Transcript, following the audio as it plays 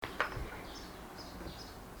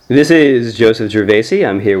This is Joseph Gervasi.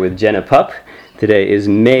 I'm here with Jenna Pupp. Today is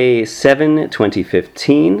May 7,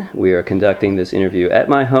 2015. We are conducting this interview at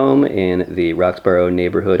my home in the Roxborough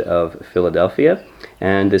neighborhood of Philadelphia,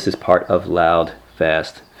 and this is part of Loud,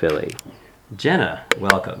 Fast Philly. Jenna,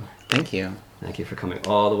 welcome. Thank you. Thank you for coming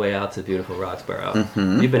all the way out to beautiful Roxborough.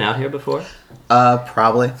 Mm-hmm. You've been out here before?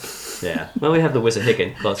 Probably. Yeah. Well, we have the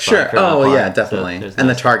Wissahickon close by. Sure. Oh, yeah, definitely. So and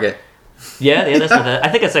the Target. Yeah, that's not that. I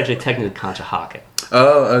think it's actually technically Conshohocken.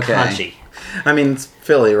 Oh, okay. Conchi. I mean, it's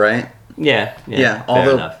Philly, right? Yeah. All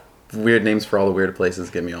the enough. weird names for all the weird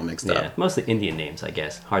places get me all mixed up. Mostly Indian names, I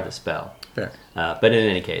guess. Hard to spell. Fair. But in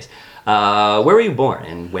any case, where were you born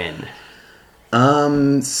and when?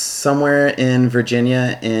 Somewhere in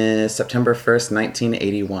Virginia in September 1st,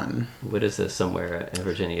 1981. What is this, somewhere in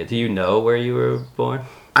Virginia? Do you know where you were born?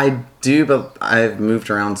 I do, but I've moved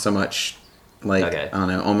around so much, Okay. I don't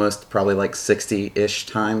know, almost probably 60-ish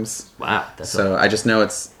times. Wow. So I just know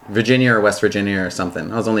it's Virginia or West Virginia or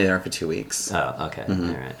something. I was only there for 2 weeks. Oh, okay. Mm-hmm.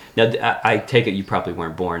 All right. Now, I take it you probably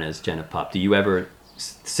weren't born as Jenna Pupp. Do you ever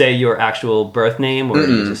say your actual birth name, or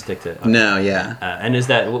do you just stick to... Okay. No, yeah. And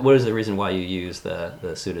what is the reason why you use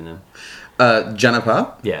the pseudonym? Jenna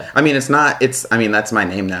Pupp? Yeah. I mean, that's my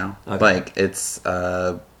name now. Okay.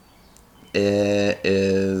 It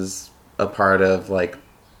is a part of,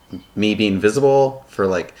 me being visible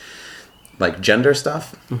for, gender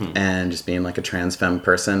stuff, Mm-hmm. and just being, a trans femme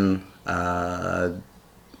person.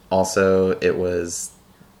 Also, it was,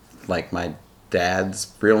 my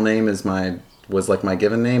dad's real name was my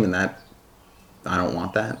given name, and that, I don't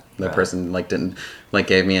want that. The Right. person, didn't,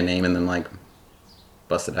 gave me a name and then,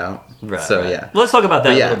 busted out. Right. So, right. yeah. Well, let's talk about that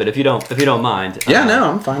But, a yeah. little bit, if you don't mind. Yeah, no,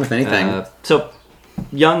 I'm fine with anything. So,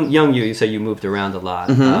 young you say you moved around a lot.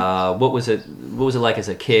 Mm-hmm. What was it like as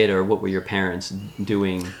a kid, or what were your parents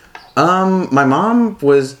doing? My mom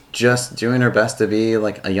was just doing her best to be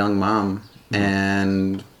a young mom, Mm-hmm.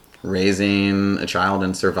 and raising a child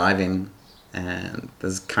and surviving. And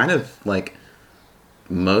this is kind of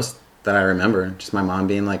most that I remember. Just my mom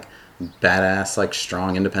being badass,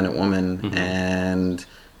 strong, independent woman, Mm-hmm. and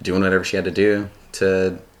doing whatever she had to do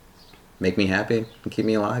to make me happy and keep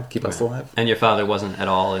me alive, keep us alive. And your father wasn't at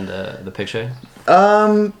all in the picture?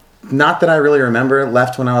 Not that I really remember.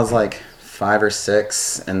 Left when I was 5 or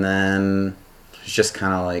 6, and then just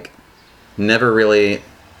kind of never really,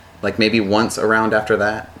 maybe once around after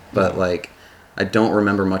that, but I don't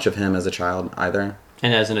remember much of him as a child either.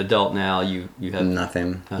 And as an adult now, you have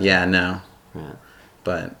Nothing. Okay. Yeah, no. Right.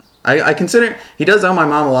 But I consider he does owe my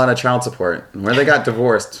mom a lot of child support. Where they got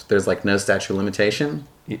divorced, there's no statute of limitation.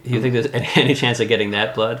 You think there's any chance of getting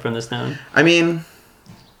that blood from this town? I mean,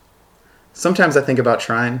 sometimes I think about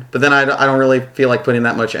trying, but then I don't really feel like putting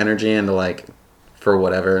that much energy into for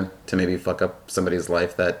whatever to maybe fuck up somebody's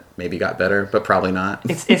life that maybe got better, but probably not.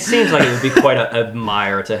 It seems like it would be quite a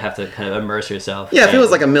mire to have to kind of immerse yourself. Yeah, if it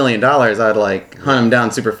was $1 million, I'd hunt him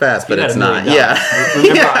down super fast, but it's not. Yeah.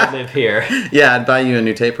 Remember, Yeah. I live here. Yeah, I'd buy you a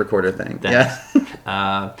new tape recorder thing. Thanks.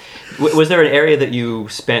 Yeah. Was there an area that you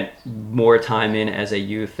spent more time in as a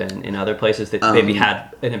youth than in other places that maybe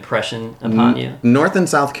had an impression upon you? North and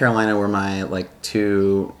South Carolina were my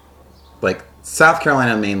two, South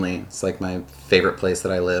Carolina mainly. It's my favorite place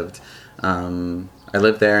that I lived. I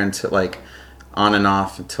lived there until on and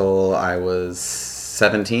off until I was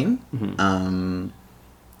 17. Mm-hmm.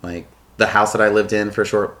 The house that I lived in for a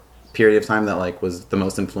short period of time that was the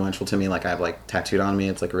most influential to me. I have tattooed on me.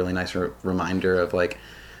 It's a really nice reminder of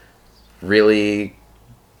really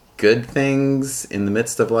good things in the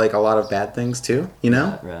midst of a lot of bad things too. You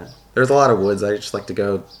know, Right. There's a lot of woods. I just like to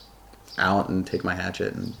go out and take my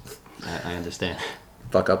hatchet and I understand.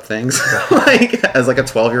 fuck up things as a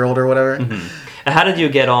 12-year-old or whatever. Mm-hmm. How did you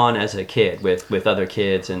get on as a kid with other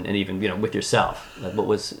kids and even with yourself? What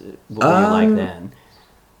were you like then?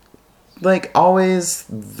 Always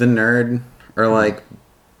the nerd, or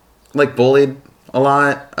bullied a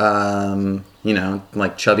lot.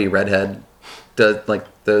 Chubby redhead does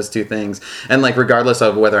those two things, and regardless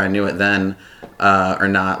of whether I knew it then or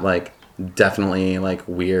not, definitely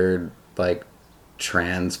weird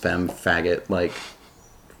trans femme faggot,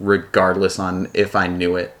 regardless on if I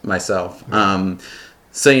knew it myself. Right.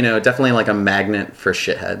 So definitely a magnet for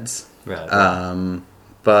shitheads. Right.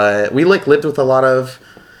 But we lived with a lot of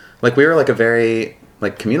we were a very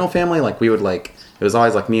communal family. We would it was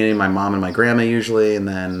always me and my mom and my grandma usually, and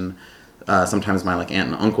then sometimes my aunt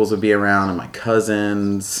and uncles would be around, and my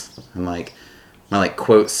cousins, and my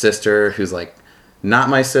quote sister, who's not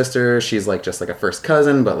my sister. She's just a first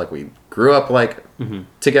cousin, but we grew up Mm-hmm.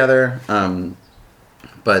 together.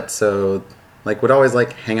 But so would always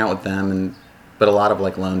hang out with them and but a lot of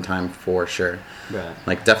like alone time for sure. Right.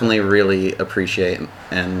 Like definitely really appreciate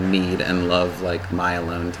and need and love like my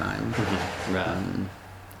alone time. Right.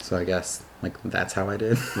 So I guess like that's how I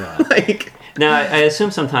did. Right. Like Now, I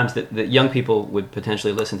assume sometimes that young people would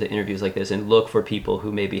potentially listen to interviews like this and look for people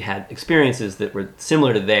who maybe had experiences that were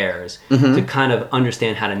similar to theirs to kind of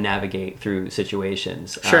understand how to navigate through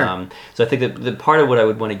situations. Sure. So I think that the part of what I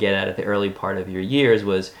would want to get at the early part of your years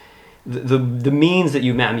was the means that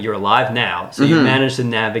I mean, you're alive now, so you managed to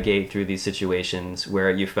navigate through these situations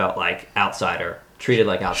where you felt like outsider, treated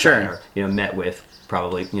like outsider, met with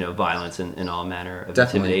probably violence and all manner of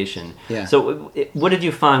intimidation. Yeah. So what did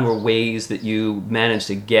you find were ways that you managed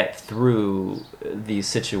to get through these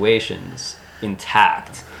situations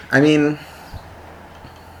intact? I mean,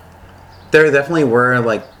 there definitely were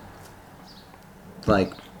like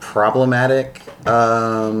problematic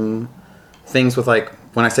things with like,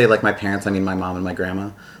 when I say like my parents, I mean my mom and my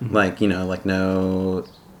grandma. Like, like no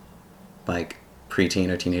like preteen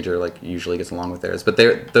or teenager like usually gets along with theirs, but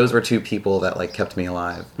those were two people that like kept me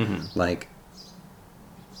alive like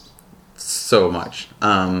so much,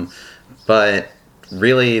 but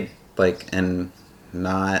really like, and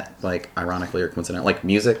not like ironically or coincidentally, like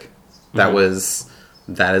music, that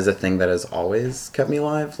is a thing that has always kept me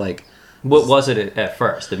alive. Like, what was it at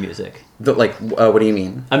first, the music? What do you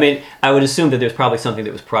mean? I mean, I would assume that there's probably something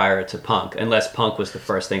that was prior to punk, unless punk was the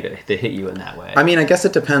first thing that hit you in that way. I mean, I guess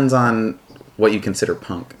it depends on what you consider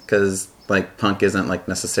punk, because like punk isn't like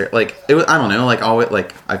necessarily like it was, I don't know, like always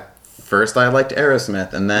like I liked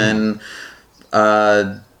Aerosmith, and then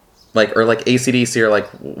like, or like AC/DC or like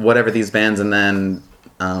whatever these bands, and then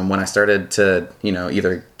when I started to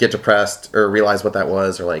either get depressed or realize what that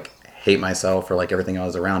was, or like hate myself, or like everything I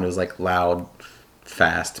was around, it was like loud,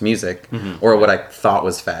 fast music, or what I thought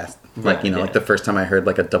was fast. Like, like the first time I heard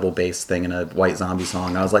like a double bass thing in a White Zombie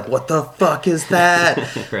song, I was like, what the fuck is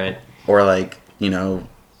that? Right. Or like,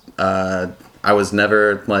 I was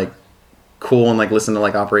never like cool and like listen to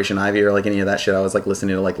like Operation Ivy or like any of that shit. I was like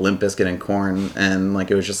listening to like Limp Bizkit and Korn, and like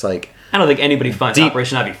it was just like, I don't think anybody finds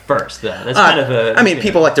Operation Ivy first, though. That's kind of a... I mean,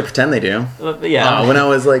 people like to pretend they do. Yeah. When I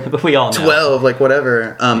was like but we all know. 12, like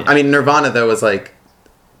whatever. I mean, Nirvana though was like,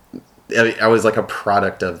 I was like a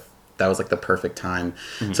product of, that was like the perfect time.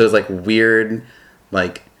 So it was like weird,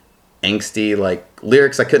 like angsty, like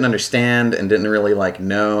lyrics I couldn't understand and didn't really like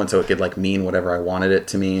know, and so it could like mean whatever I wanted it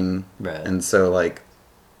to mean. Right. And so like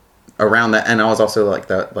around that, and I was also like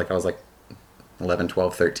that, like I was like 11,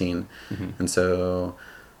 12, 13. And so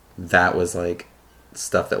that was like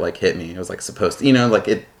stuff that like hit me. It was like supposed to, like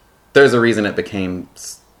it, there's a reason it became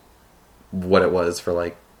what it was for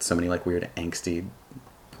like so many like weird angsty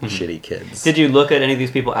shitty kids. Did you look at any of these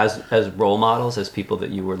people as role models, as people that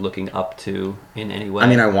you were looking up to in any way? I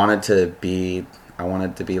mean, I wanted to be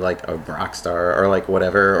like a rock star or like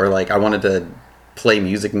whatever, or like I wanted to play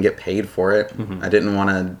music and get paid for it. I didn't want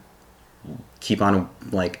to keep on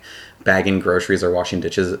like bagging groceries or washing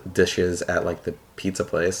dishes at like the pizza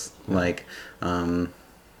place. Like,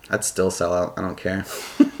 I'd still sell out. I don't care.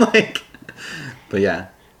 Like, but yeah.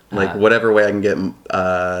 Like, whatever way I can get,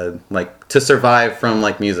 like, to survive from,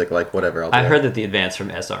 like, music, like, whatever I'll do. I heard that the advance from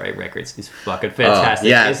SRA Records is fucking fantastic.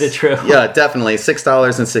 Yes. Is it true? Yeah, definitely.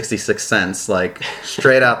 $6.66, like,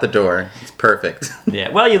 straight out the door. It's perfect. Yeah,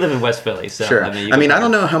 well, you live in West Philly, so... Sure. I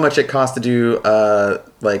don't know how much it costs to do,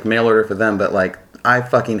 like, mail order for them, but, like, I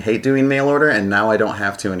fucking hate doing mail order, and now I don't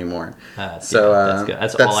have to anymore. So that's good.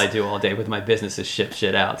 That's all I do all day with my business is ship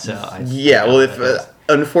shit out, so...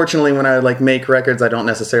 Unfortunately, when I like make records, I don't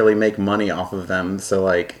necessarily make money off of them. So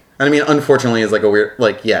like, I mean, unfortunately is like a weird,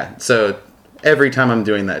 like, yeah. So every time I'm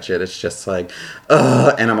doing that shit, it's just like,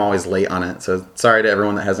 and I'm always late on it. So sorry to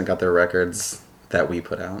everyone that hasn't got their records that we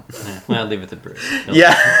put out. Well, leave it to Bruce. He'll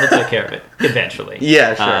take care of it eventually.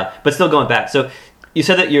 Yeah, sure. But still going back, so you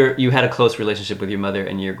said that you had a close relationship with your mother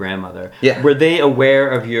and your grandmother. Yeah. Were they aware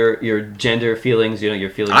of your gender feelings? Your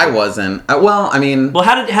feelings. I wasn't. Well,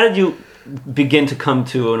 how did you begin to come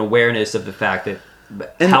to an awareness of the fact that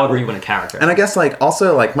however you want to character? And I guess like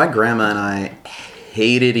also like my grandma and I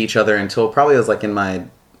hated each other until probably I was like in my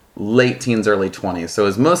late teens, early 20s. So it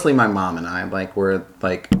was mostly my mom and I like were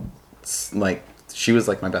like she was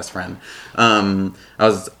like my best friend. I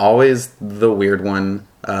was always the weird one.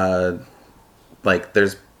 Like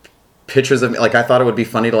there's pictures of me, like I thought it would be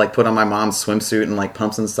funny to like put on my mom's swimsuit and like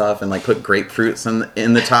pumps and stuff and like put grapefruits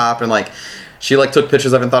in the top, and like she like took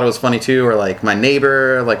pictures of it and thought it was funny too. Or like my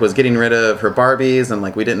neighbor like was getting rid of her Barbies, and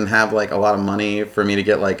like we didn't have like a lot of money for me to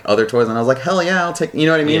get like other toys, and I was like, hell yeah, I'll take, you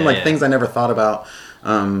know what I mean? Yeah, things I never thought about.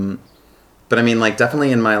 But I mean like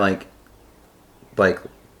definitely in my like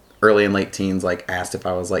early and late teens like asked if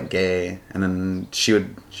I was like gay, and then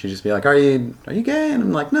she'd just be like, are you gay? And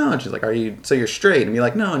I'm like, no. And she's like, so you're straight? And be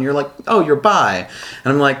like, no. And you're like, oh, you're bi.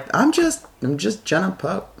 And I'm like, I'm just Jenna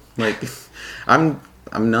Pup. Like, I'm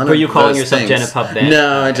none of those Were you calling yourself things. Jenna Pup then?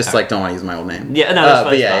 No, I just like don't want to use my old name. Yeah, no, that's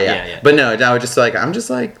but yeah. But no, I was just like, I'm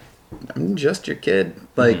just your kid.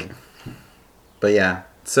 Like, but yeah.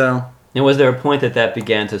 So. And was there a point that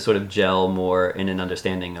began to sort of gel more in an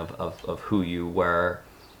understanding of who you were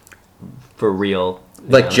for real?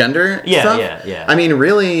 Like gender stuff? Yeah. I mean,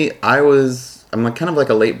 really, I'm like kind of like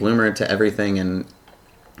a late bloomer to everything, and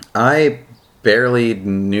I barely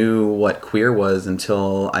knew what queer was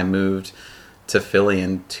until I moved to Philly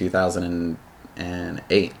in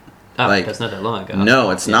 2008. Oh, like, that's not that long ago.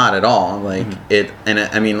 No, it's not at all. Like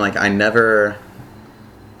I mean, like I never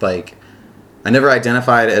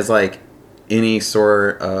identified as like any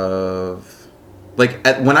sort of like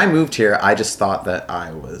when I moved here, I just thought that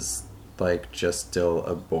I was like just still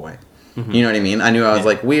a boy. You know what I mean? I knew I was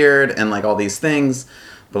like weird and like all these things,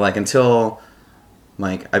 but like until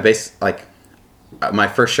like my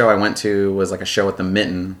first show I went to was like a show at the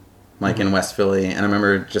Mitten, like in West Philly, and I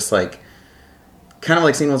remember just like kind of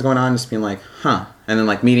like seeing what's going on, just being like, huh, and then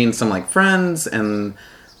like meeting some like friends and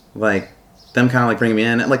like them kind of like bringing me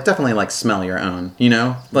in and like definitely like smell your own, you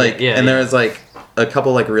know, like there was like a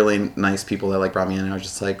couple like really nice people that like brought me in, and I was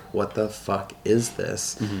just like, what the fuck is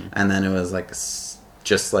this? And then it was like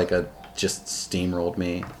just steamrolled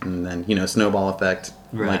me, and then you know, snowball effect,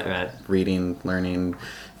 right. Reading, learning,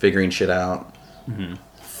 figuring shit out,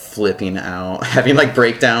 flipping out, having like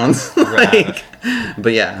breakdowns, like,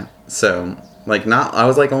 but yeah, so like I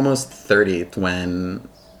was like almost 30 when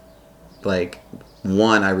like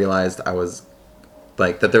I realized I was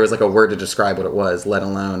like that there was like a word to describe what it was, let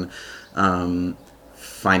alone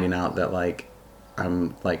finding out that like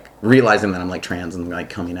I'm like realizing that I'm like trans and like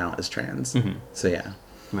coming out as trans. So yeah.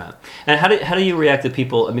 Right. And how do you react to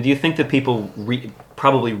people? I mean, do you think that people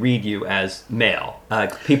probably read you as male?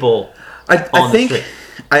 People on the street.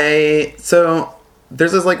 So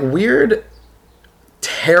there's this like weird,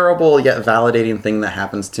 terrible yet validating thing that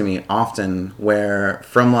happens to me often, where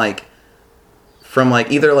from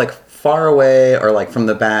either like far away or like from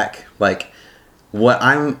the back, like what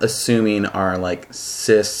I'm assuming are like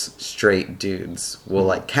cis straight dudes will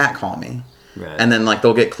like catcall me, right. And then like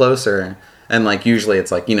they'll get closer. And, like, usually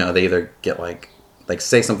it's, like, you know, they either get, like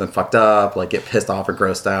say something fucked up, like, get pissed off or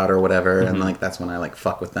grossed out or whatever, and, like, that's when I, like,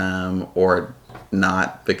 fuck with them, or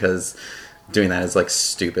not, because doing that is, like,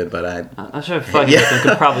 stupid, but I'm sure fucking with them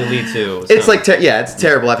could probably lead to... It's, like, it's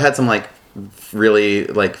terrible. I've had some, like, really,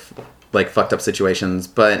 like fucked up situations,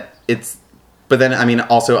 but then, I mean,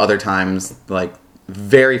 also other times, like,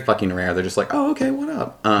 very fucking rare, they're just like, oh, okay, what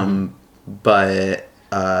up? But,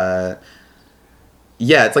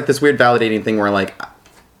 yeah, it's like this weird validating thing where like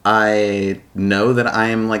I know that I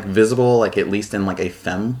am like visible, like at least in like a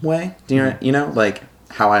femme way. Do you know, like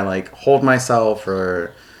how I like hold myself,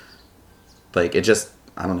 or like it just,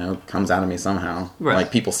 I don't know, comes out of me somehow. Right.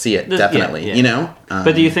 Like people see it definitely, you know.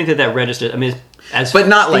 But do you think that registers? I mean, as but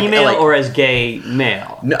not female like, or as gay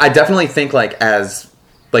male? No, I definitely think like as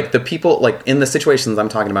like the people like in the situations I'm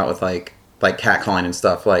talking about with like catcalling and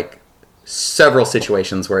stuff, like several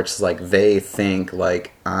situations where it's like they think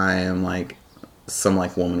like I am like some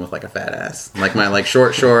like woman with like a fat ass, like my like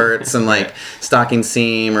short shorts and like stocking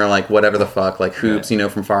seam or like whatever the fuck, like hoops, you know,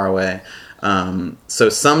 from far away. So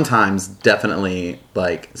sometimes definitely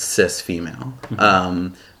like cis female.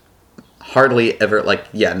 Hardly ever like,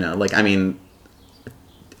 yeah, no, like I mean,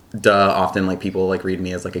 often like people like read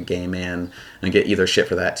me as like a gay man, and I get either shit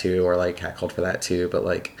for that too or like catcalled for that too, but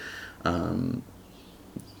like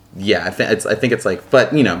yeah, I think it's like,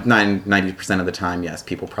 but you know, 90% of the time, yes,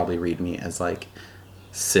 people probably read me as like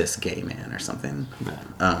cis gay man or something.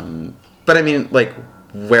 But I mean, like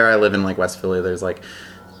where I live in like West Philly, there's like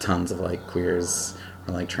tons of like queers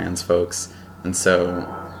or like trans folks, and so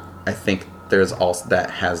I think there's also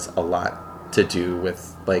that has a lot to do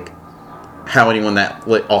with like how anyone that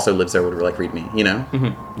also lives there would like read me, you know?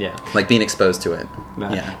 Yeah, like being exposed to it.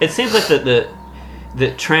 Right. Yeah, it seems like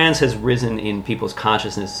that trans has risen in people's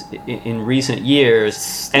consciousness in recent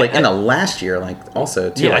years. Like in the last year, like also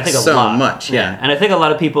too, like I think so much. Yeah. And I think a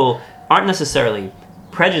lot of people aren't necessarily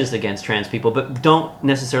prejudiced against trans people, but don't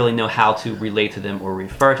necessarily know how to relate to them or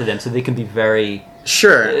refer to them, so they can be very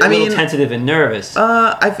I mean, tentative and nervous.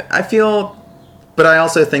 I feel, but I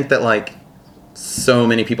also think that like so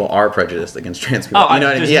many people are prejudiced against trans people. Oh, you know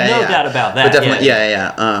what I mean? No doubt about that. But definitely,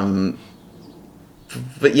 yeah.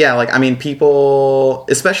 But yeah, like I mean, people,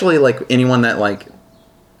 especially like anyone that like,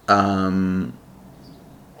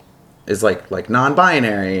 is like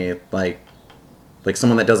non-binary, like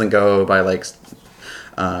someone that doesn't go by like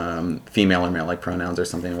female or male like pronouns or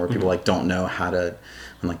something, where people like don't know how to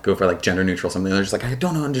like go for like gender neutral something. They're just like, I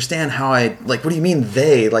don't understand how what do you mean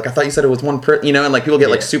they? Like, I thought you said it was one and like people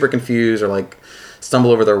get like super confused or like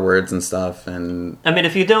stumble over their words and stuff. And I mean,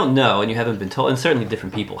 if you don't know and you haven't been told, and certainly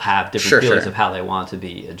different people have different feelings of how they want to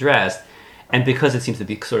be addressed, and because it seems to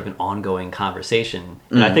be sort of an ongoing conversation,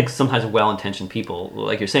 and I think sometimes well-intentioned people,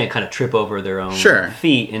 like you're saying, kind of trip over their own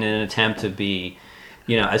feet in an attempt to be,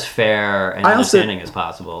 as fair and understanding as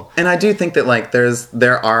possible. And I do think that like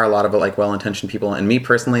there are a lot of like well-intentioned people, and me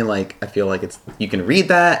personally, like I feel like you can read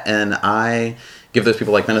that, and I give those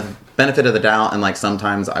people like benefit of the doubt, and like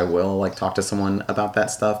sometimes I will like talk to someone about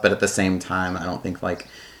that stuff, but at the same time, I don't think like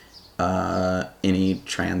any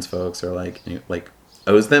trans folks or like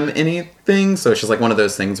owes them anything. So it's just like one of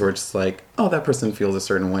those things where it's just like, oh, that person feels a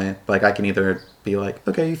certain way. Like I can either be like,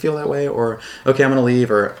 okay, you feel that way, or okay, I'm gonna leave,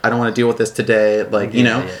 or I don't want to deal with this today. Like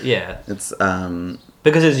it's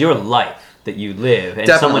because it's your life that you live, and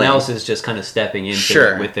someone else is just kind of stepping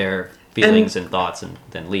into it with their feelings and thoughts and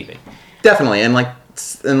then leaving. Definitely, and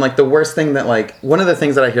like the worst thing that like one of the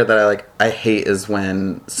things that I hear that I hate is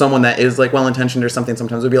when someone that is like well-intentioned or something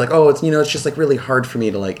sometimes would be like, oh, it's it's just like really hard for me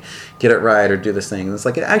to like get it right or do this thing. And it's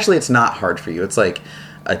like actually it's not hard for you. It's like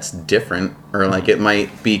it's different, or like it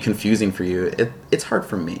might be confusing for you. It's hard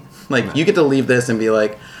for me. Like you get to leave this and be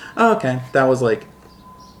like, oh, okay, that was like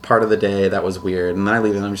part of the day, that was weird, and then I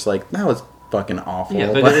leave it and I'm just like, that was fucking awful.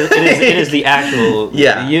 Yeah, but it is the actual you.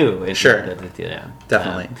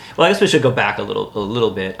 Definitely. Well, I guess we should go back a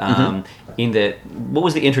little bit. In that, what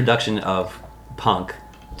was the introduction of punk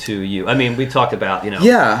to you? I mean, we talked about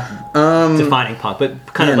defining punk,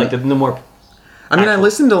 but kind of like the more. I mean, I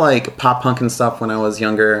listened to like pop punk and stuff when I was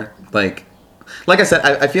younger. Like I said,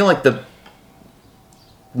 I feel like the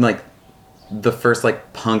first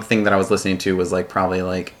like punk thing that I was listening to was like probably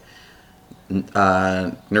like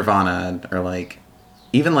Nirvana, or like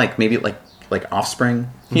even like maybe like Offspring,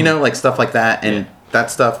 like stuff like that. And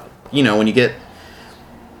that stuff, when you get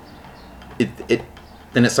it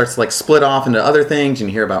then it starts to like split off into other things, and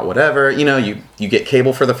you hear about whatever, you get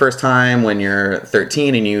cable for the first time when you're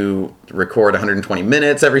 13 and you record 120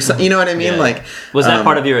 minutes every you know what I mean? Like, was that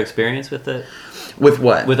part of your experience with it? With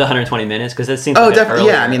what? With 120 minutes? Because it seems definitely.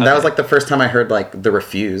 Yeah, I mean, that was like the first time I heard like The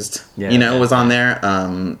Refused, was on there.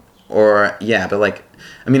 But like,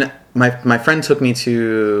 I mean, my friend took me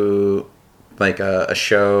to like a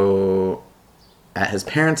show at his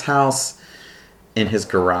parents' house in his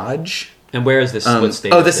garage. And where is this? What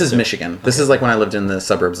state? Oh, this is Michigan. Okay. This is like when I lived in the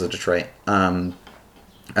suburbs of Detroit. And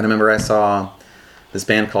I remember I saw this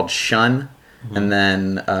band called Shun, and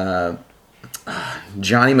then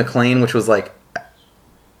Johnny McClain, which was like,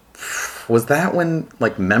 was that when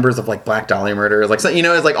like members of like Black Dahlia Murder, like,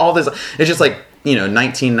 it's like all this, it's just like,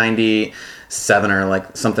 1997 or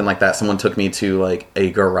like something like that. Someone took me to like a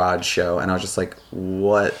garage show, and I was just like,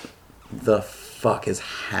 what the fuck is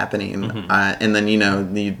happening? And then,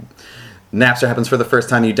 the Napster happens for the first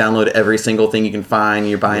time. You download every single thing you can find.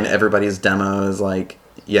 You're buying everybody's demos. Like,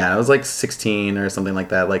 I was like 16 or something like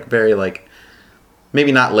that. Like very like,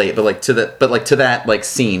 maybe not late, but like to that like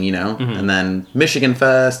scene, And then Michigan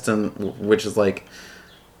Fest, and which is like,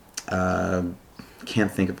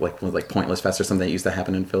 can't think of like Pointless Fest or something that used to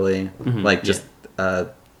happen in Philly. Like just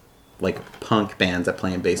like punk bands that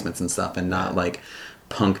play in basements and stuff, and not like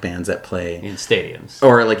punk bands that play in stadiums,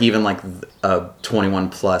 or like even like a 21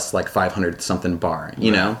 plus like 500 something bar,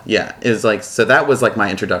 is like, so that was like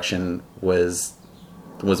my introduction was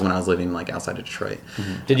when I was living like outside of Detroit.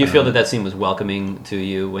 Did you feel that scene was welcoming to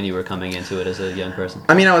you when you were coming into it as a young person?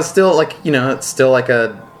 I mean, I was still like, it's still like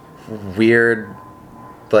a weird,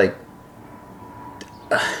 like,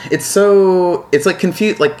 it's like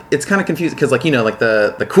confused, like it's kind of confused because like, like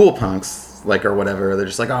the cool punks, like, or whatever, they're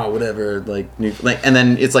just like, oh, whatever, like, new, like, and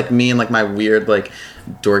then it's like me and like my weird like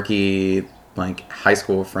dorky like high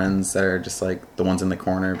school friends that are just like the ones in the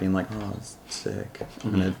corner being like, oh, it's sick.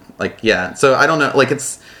 And it, like, so I don't know, like,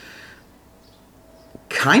 it's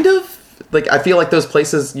kind of like, I feel like those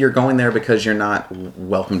places, you're going there because you're not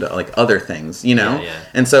welcome to like other things,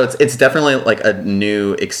 and so it's definitely like a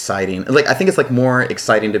new exciting, like, I think it's like more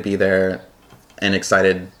exciting to be there and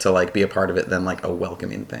excited to like be a part of it than like a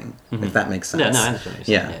welcoming thing, if that makes sense. Yeah, no, I understand what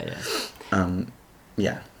you're saying.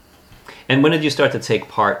 Yeah. And when did you start to take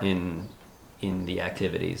part in the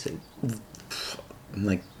activities?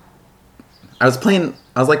 Like, I was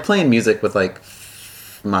playing music with like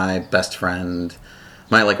my best friend,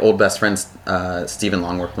 my like old best friend, Stephen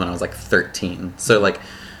Longworth, when I was like 13. So like,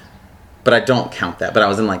 but I don't count that. But I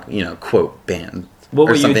was in like, quote, band What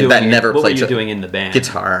were or something you doing? that never what played. What were you doing in the band?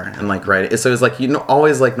 Guitar and like writing. So it was like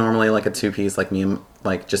always like normally like a 2-piece, like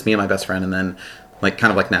just me and my best friend, and then like kind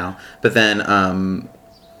of like now. But then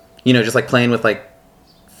just like playing with like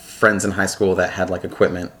friends in high school that had like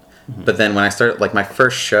equipment. Mm-hmm. But then when I started like my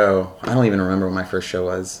first show, I don't even remember what my first show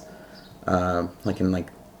was. Like in like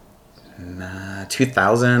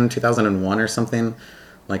 2001 or something,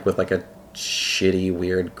 like with like a shitty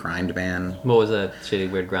weird grind band. What was that shitty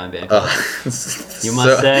weird grind band called? You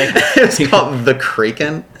must say it's called The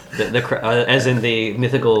Kraken. As in the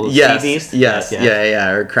mythical sea beast? Yes,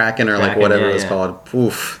 yeah, or Kraken or like whatever it was called.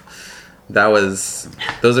 Oof. Those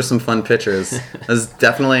are some fun pictures. It was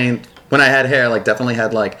definitely, when I had hair, like definitely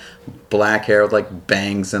had like black hair with like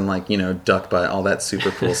bangs and like, duck butt, all that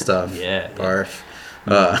super cool stuff. Barf.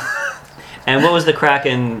 And what was the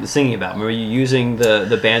Kraken singing about? Were you using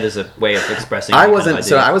the band as a way of expressing? I wasn't.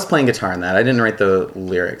 So I was playing guitar in that. I didn't write the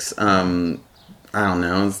lyrics. I don't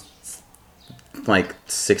know. It was like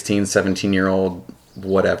 16, 17-year-old,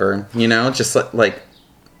 whatever. Just like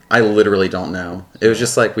I literally don't know. It was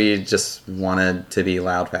just like we just wanted to be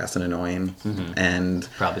loud, fast, and annoying, and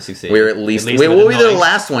probably succeeded. We were at least we were the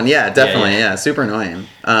last one. Yeah, definitely. Yeah, super annoying.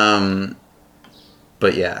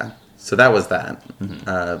 But yeah. So that was that,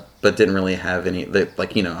 but didn't really have any,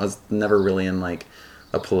 like, I was never really in, like,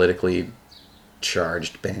 a politically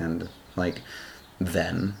charged band, like,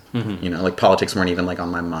 then. Like, politics weren't even, like, on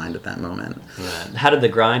my mind at that moment. Right. How did the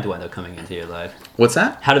grind wind up coming into your life? What's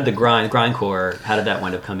that? How did the grindcore, how did that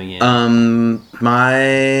wind up coming in?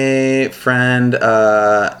 My friend,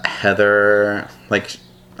 Heather, like,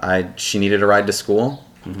 she needed a ride to school,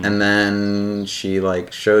 and then she,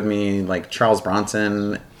 like, showed me, like, Charles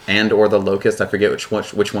Bronson and or the Locust. I forget which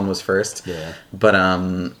one was first. Yeah. But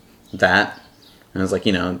that, and it was like,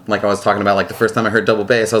 like I was talking about, like the first time I heard double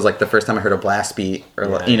bass, I was like the first time I heard a blast beat, or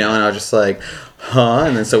and I was just like, huh?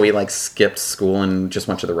 And then so we like skipped school and just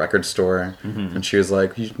went to the record store, and she was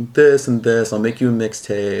like, this and this, I'll make you a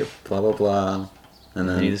mixtape, blah blah blah. And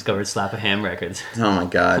then you discovered Slap a Ham Records. Oh my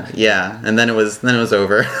god, yeah. And then it was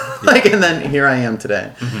over, like, and then here I am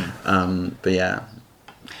today. But yeah.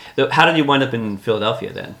 So how did you wind up in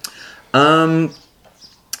Philadelphia then?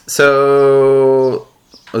 So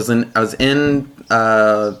I was in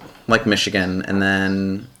like Michigan, and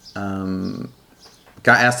then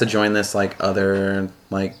got asked to join this like other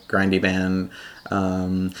like grindy band.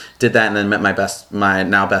 Did that, and then met my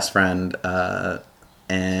now best friend,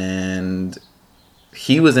 and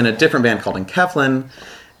he was in a different band called Enkephalin,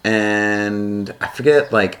 and I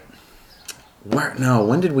forget like.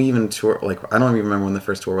 When did we even tour? Like, I don't even remember when the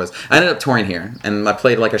first tour was. I ended up touring here, and I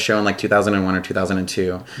played like a show in like 2001 or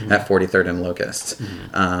 2002 at 43rd and Locust.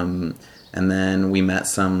 And then we met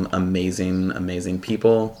some amazing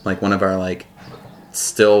people. Like one of our like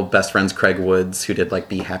still best friends, Craig Woods, who did like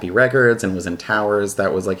Be Happy Records and was in Towers.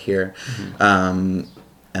 That was like here. And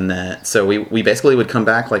then so we basically would come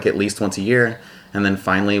back like at least once a year, and then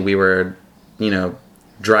finally we were,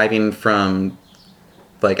 driving from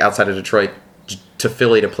like outside of Detroit to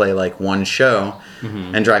Philly to play like one show,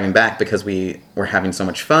 and driving back because we were having so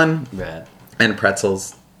much fun. Right. And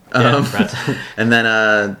pretzels. Pretzels. And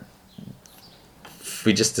then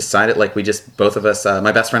we just decided, like, both of us,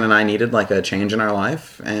 my best friend and I needed like a change in our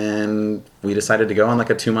life, and we decided to go on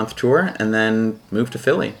like a 2-month tour and then move to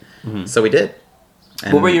Philly. So we did.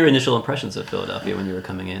 And what were your initial impressions of Philadelphia when you were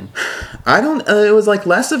coming in? it was like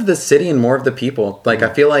less of the city and more of the people. Like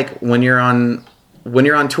I feel like when you're on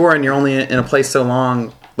tour and you're only in a place so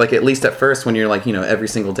long, like at least at first when you're like, every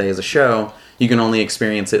single day is a show, you can only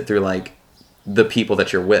experience it through like the people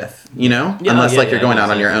that you're with, unless you're going out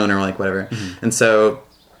on your own or like whatever. And so,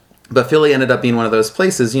 but Philly ended up being one of those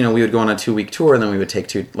places, we would go on a 2-week tour, and then we would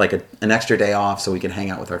take an extra day off so we could hang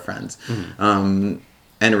out with our friends. And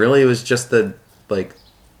really it was just the, like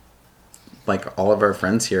all of our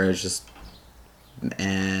friends here is just,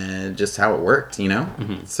 and just how it worked,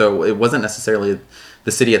 So it wasn't necessarily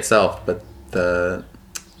the city itself, but the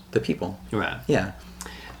people. Right. Yeah.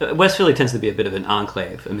 West Philly tends to be a bit of an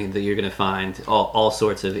enclave. I mean, you're going to find all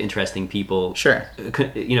sorts of interesting people. Sure.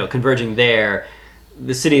 Converging there.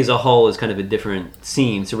 The city as a whole is kind of a different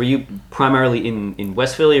scene. So were you primarily in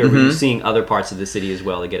West Philly, or were you seeing other parts of the city as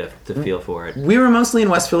well to get a feel for it? We were mostly in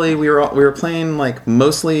West Philly. We were playing like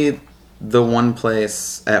mostly the one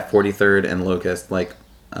place at 43rd and Locust, like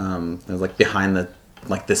it was like behind the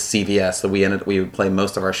CVS. So we would play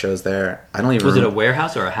most of our shows there. I don't even. Was it a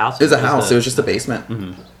warehouse or a house? It was a house. It was just a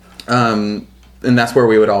basement. And that's where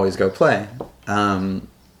we would always go play. And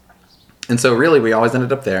so really we always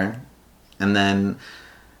ended up there, and then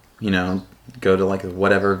go to like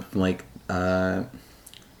whatever, like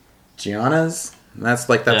Gianna's That's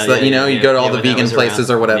you go to all the vegan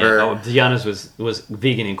places or whatever. Yeah. Oh, Diana's was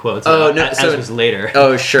vegan in quotes. Oh no, as was later.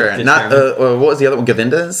 Oh sure, not what was the other one?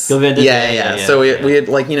 Govinda's. Yeah. So we had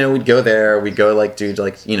we'd go there. We'd go do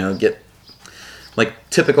get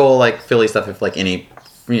typical Philly stuff. If any.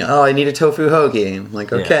 I need a tofu hoagie. I'm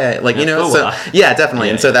like, okay, definitely.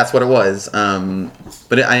 And so that's what it was.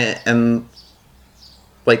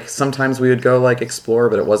 But sometimes we would go explore,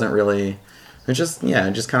 but it wasn't really. It just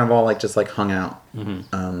kind of all just hung out.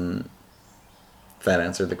 Mm-hmm. If that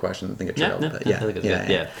answered the question, I think it trailed.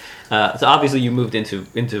 So obviously you moved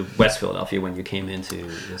into West Philadelphia when you came into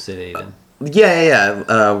the city. Then.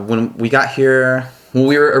 When we got here,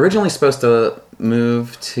 we were originally supposed to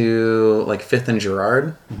move to 5th and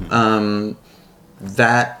Girard. Mm-hmm.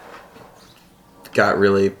 That got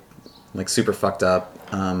really super fucked up.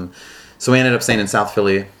 So we ended up staying in South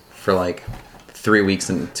Philly for 3 weeks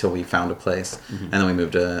until we found a place, mm-hmm. and then we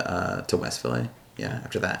moved to West Philly. Yeah,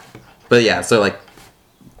 after that. But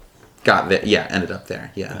got there. Yeah, ended up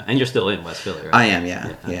there. Yeah. And you're still in West Philly, right? I am.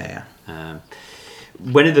 Yeah.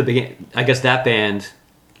 When did I guess that band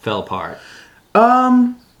fell apart.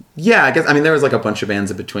 Yeah, I guess. I mean, there was a bunch of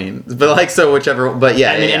bands in between, but so whichever. But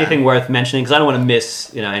yeah, anything worth mentioning because I don't want to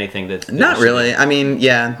miss anything that. Not really. I mean,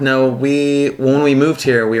 no. When we moved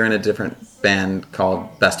here, we were in a different band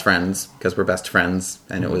called Best Friends because we're best friends,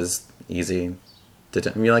 and mm-hmm. It was easy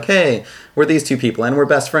to be like, hey, we're these two people, and we're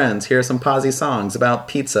best friends. Here are some posy songs about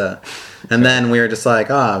pizza, and then we were just like,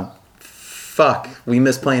 fuck, we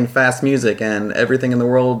miss playing fast music, and everything in the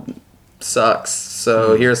world sucks. So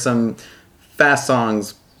mm-hmm. Here's some fast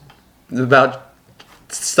songs about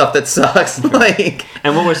stuff that sucks.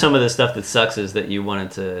 And what were some of the stuff that sucks is that you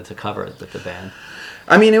wanted to cover with the band?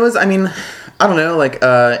 I mean, I don't know,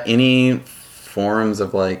 any forms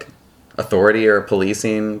of authority or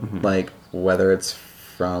policing, mm-hmm. Whether it's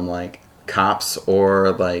from cops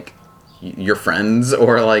or your friends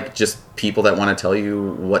or just people that want to tell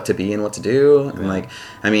you what to be and what to do. Yeah.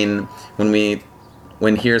 And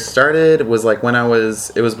when Here started was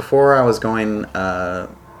it was before I was going by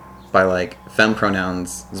femme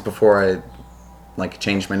pronouns. It was before I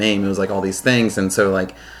changed my name. It was all these things, and so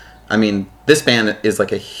this band is a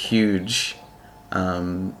huge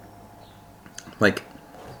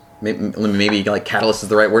maybe catalyst is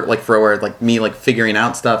the right word for where me figuring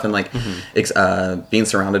out stuff and mm-hmm. Being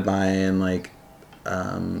surrounded by and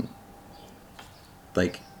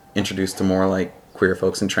introduced to more queer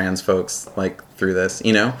folks and trans folks through this,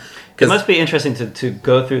 it must be interesting to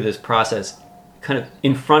go through this process kind of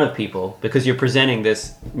in front of people because you're presenting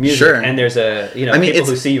this music sure. And there's people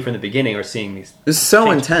who see you from the beginning are seeing these. It's so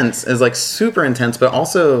changes. Intense. It's super intense, but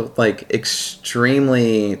also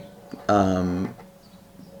extremely so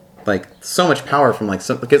much power from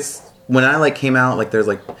because when I came out there's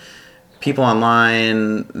people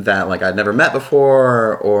online that I'd never met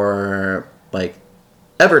before or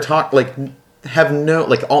ever talk have no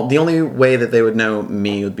the only way that they would know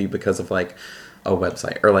me would be because of a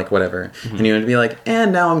website or whatever, mm-hmm. and you would be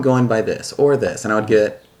and now I'm going by this or this, and I would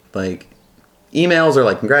get emails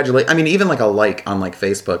or congratulate. I mean, even a like on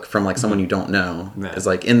Facebook from mm-hmm. someone you don't know right. is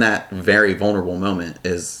in that very vulnerable moment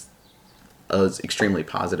is an extremely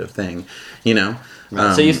positive thing,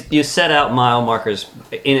 Right. So you set out mile markers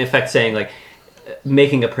in effect saying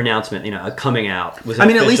making a pronouncement, a coming out. Was it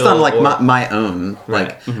at least on my own.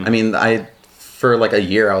 Right. Mm-hmm. I mean, for a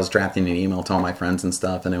year I was drafting an email to all my friends and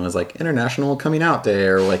stuff, and it was International Coming Out Day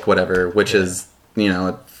or whatever, which yeah. is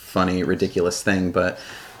a funny, ridiculous thing, but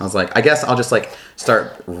I was I guess I'll just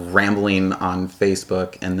start rambling on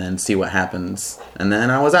Facebook and then see what happens, and then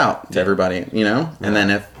I was out to everybody, yeah. And then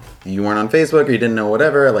if you weren't on Facebook or you didn't know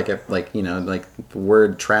whatever, if the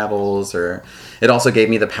word travels, or it also gave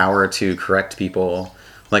me the power to correct people,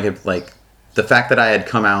 the fact that I had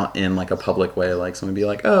come out in a public way, someone would be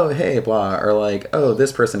oh, hey, blah, or oh,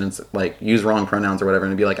 this person is use wrong pronouns or whatever,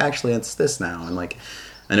 and it'd be actually it's this now, and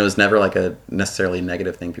it was never a necessarily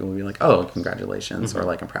negative thing. People would be oh, congratulations, mm-hmm.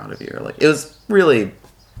 or I'm proud of you, or it was really,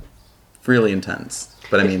 really intense.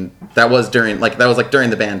 But I mean, that was during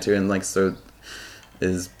during the band too, and so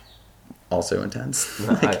is also intense.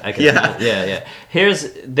 I can yeah.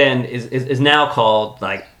 Here's then is now called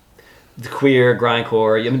the queer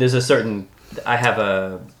grindcore. I mean, there's a certain. I have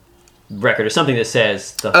a record or something that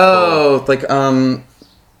says the. Oh, the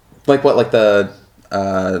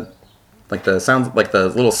sounds the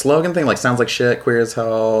little slogan thing sounds like shit, queer as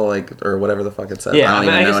hell, or whatever the fuck it says. Yeah,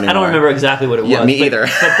 I don't remember exactly what it was. Yeah, me either.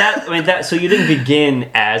 But that so you didn't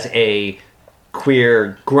begin as a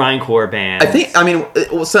queer grindcore band.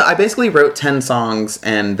 So I basically wrote 10 songs,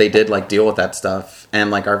 and they did deal with that stuff,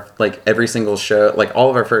 and our every single show, all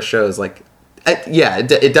of our first shows,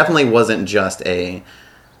 it definitely wasn't just a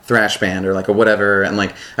thrash band or like a whatever, and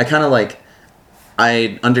like I kind of like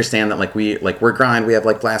I understand that like we're grind, we have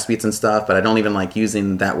like blast beats and stuff, but I don't even like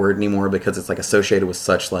using that word anymore because it's like associated with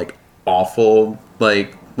such like awful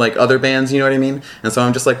like other bands, you know what I mean? And so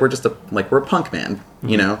I'm just like we're a punk band,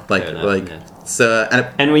 you know, like so.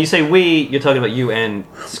 And when you say we, you're talking about you and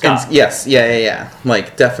Scott. Yes, yeah,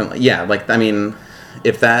 like definitely, yeah. Like I mean,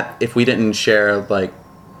 if we didn't share like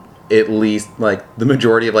at least like the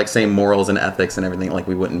majority of like same morals and ethics and everything, like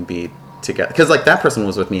we wouldn't be together. Because like that person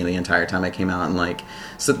was with me the entire time I came out, and like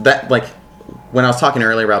so that like when I was talking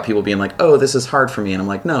earlier about people being like, oh, this is hard for me, and I'm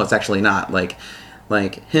like, no, it's actually not. Like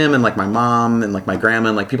him and like my mom and like my grandma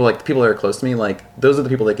and like people that are close to me, like those are the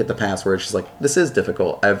people that get the pass where it's just like, this is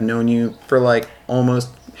difficult. I've known you for like almost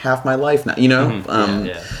half my life now, you know?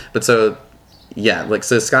 Mm-hmm. But so yeah, like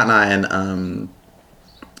so Scott and I and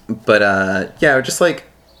we're just like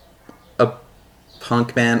a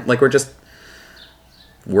punk band. Like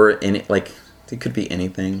we're in it, like it could be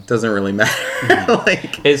anything. Doesn't really matter. Mm-hmm.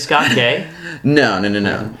 Like, is Scott gay?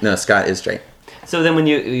 No, Scott is straight. So then when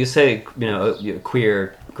you say, you know, a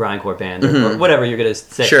queer grindcore band or whatever you're going to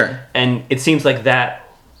say, sure. And it seems like that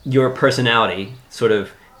your personality sort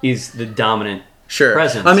of is the dominant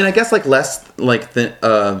presence. I mean, I guess like less like the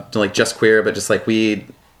like just queer, but just like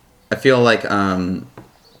I feel like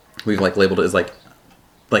we've like labeled it as like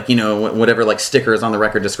you know whatever like stickers on the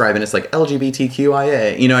record describing it's like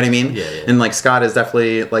LGBTQIA, you know what I mean? Yeah. And like Scott is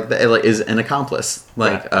definitely like is an accomplice,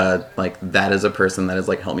 like right. Like that is a person that has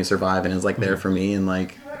like helped me survive and is like there for me and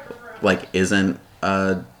like isn't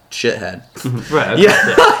a shithead. Right. Okay.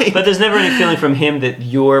 Yeah. But there's never any feeling from him that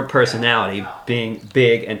your personality being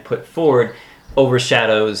big and put forward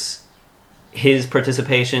overshadows his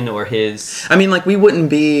participation or his. I mean, like we wouldn't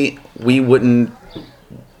be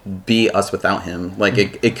us without him. Like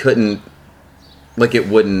it couldn't, like it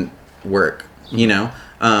wouldn't work, you know?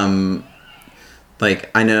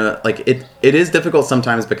 Like I know like it is difficult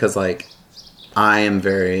sometimes because like I am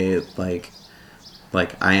very like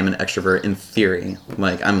I am an extrovert in theory.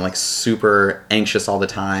 Like I'm like super anxious all the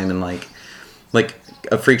time and like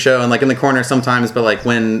a freak show and like in the corner sometimes, but like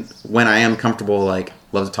when I am comfortable, like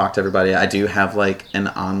love to talk to everybody. I do have like an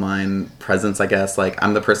online presence, I guess. Like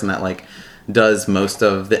I'm the person that like does most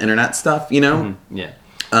of the internet stuff, you know? Mm-hmm.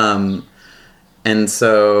 Yeah. And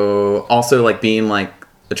so also like being like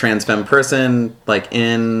a trans femme person, like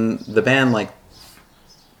in the band, like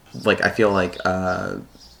I feel like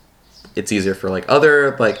it's easier for like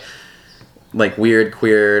other like weird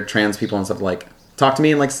queer trans people and stuff like talk to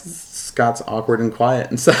me, and like Scott's awkward and quiet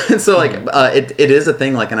and so like it is a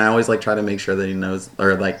thing, like, and I always like try to make sure that he knows,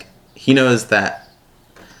 or like he knows that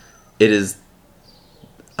it is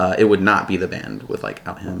it would not be the band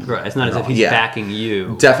without him. Right. It's not as if he's backing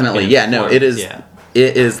you. Definitely. Yeah. No, it is. Yeah.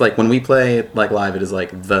 It is like when we play like live, it is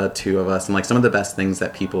like the two of us, and like some of the best things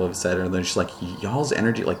that people have said are they're just like y'all's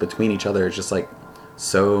energy like between each other is just like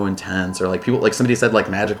so intense, or like people like somebody said like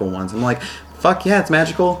magical ones. I'm like, fuck yeah, it's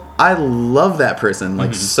magical. I love that person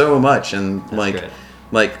like so much, and that's like great.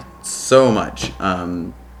 Like so much.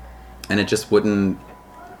 And it just would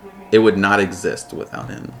not exist without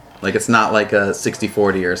him. Like, it's not like a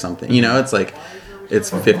 60-40 or something. You know, it's like,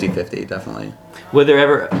 it's 50-50, definitely. Will there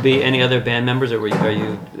ever be any other band members, or will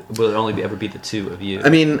it only ever be the two of you? I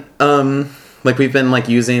mean, like, we've been, like,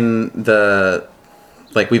 using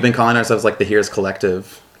we've been calling ourselves, like, the Here's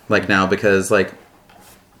Collective, like, now, because, like,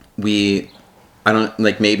 maybe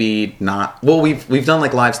not, well, we've done,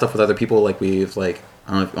 like, live stuff with other people, like, we've, like,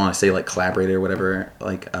 I don't know if you want to say, like, collaborated or whatever,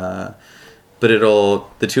 like, but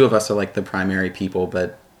the two of us are, like, the primary people,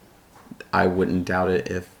 but I wouldn't doubt it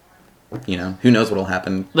if, you know, who knows what'll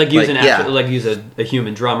happen. Like use use a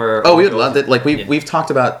human drummer. Oh, we would love it. Like we've talked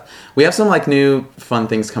about, we have some like new fun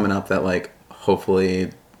things coming up that like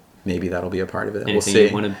hopefully maybe that'll be a part of it. Anything we'll see.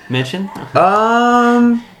 You want to mention?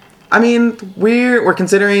 I mean, we're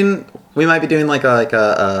considering we might be doing like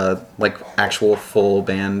a actual full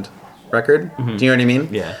band record. Mm-hmm. Do you know what I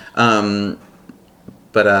mean? Yeah.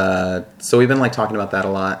 But so we've been like talking about that a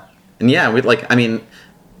lot, and yeah,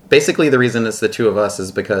 basically the reason it's the two of us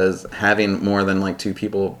is because having more than like two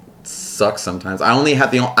people sucks sometimes. I only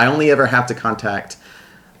ever have to contact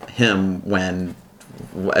him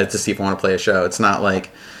to see if I want to play a show. It's not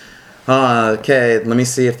like, okay, let me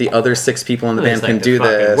see if the other 6 people in the band can do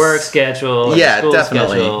this. Work schedule. Yeah,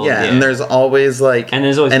 definitely. Schedule, yeah, and there's always like an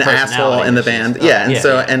asshole in the band.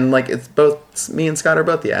 And like it's both me and Scott are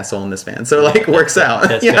both the asshole in this band, so like works out.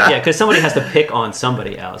 That's good. Yeah, because somebody has to pick on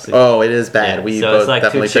somebody else. Oh, it is bad. Yeah, we both like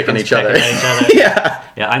definitely pick on each other. Yeah,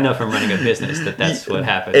 I know from running a business that's what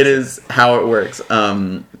happens. It is how it works.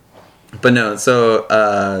 But no,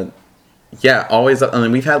 so yeah, always. I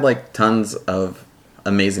mean, we've had like tons of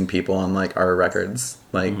amazing people on like our records.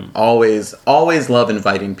 Like always love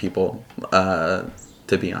inviting people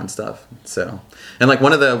to be on stuff. So, and like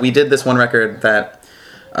we did this one record that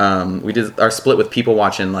we did our split with People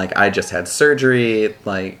Watching. Like I just had surgery,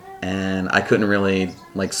 like, and I couldn't really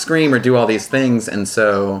like scream or do all these things, and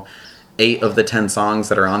so 8 of the 10 songs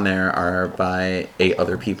that are on there are by 8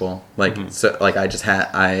 other people. Like so, like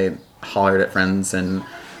I hollered at friends and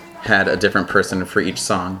had a different person for each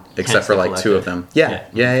song, except for like 2 of them.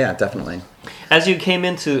 Yeah, definitely. As you came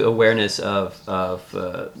into awareness of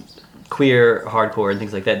queer hardcore and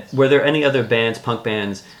things like that, were there any other bands, punk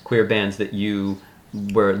bands, queer bands that you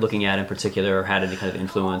were looking at in particular, or had any kind of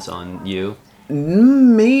influence on you?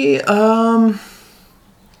 Me, I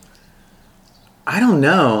don't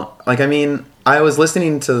know. Like, I mean, I was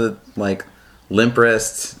listening to like Limp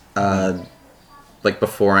Wrist, like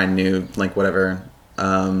before I knew like whatever.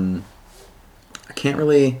 I can't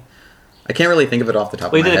really think of it off the top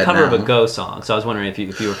of my head. We did a cover now. of a Go song, so I was wondering if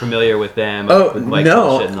you were familiar with them. Oh, with Mike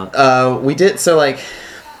no. We did, so like,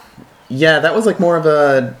 yeah, that was like more of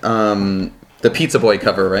a, the Pizza Boy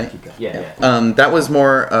cover, right? Yeah. That was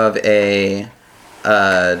more of a,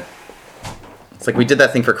 it's like we did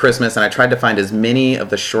that thing for Christmas, and I tried to find as many of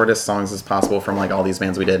the shortest songs as possible from like all these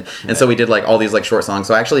bands we did. And so we did like all these like short songs,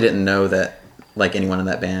 so I actually didn't know that like anyone in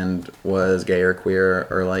that band was gay or queer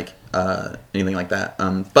or like anything like that.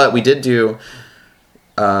 But we did do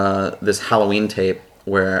this Halloween tape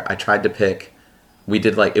where I tried to pick. We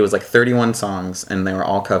did like it was like 31 songs and they were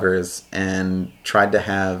all covers, and tried to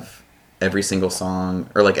have every single song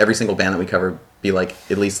or like every single band that we covered be like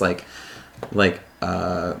at least like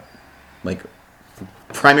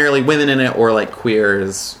primarily women in it or like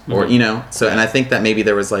queers or you know. So and I think that maybe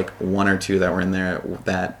there was like 1 or 2 that were in there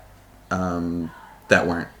that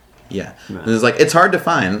weren't. Yeah. Right. It's like it's hard to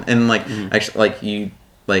find, and like actually like you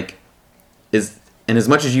like is, and as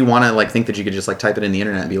much as you want to like think that you could just like type it in the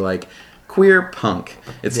internet and be like queer punk,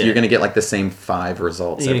 you're gonna get like the same 5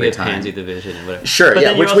 results every time. Pansy Division and whatever. Sure, but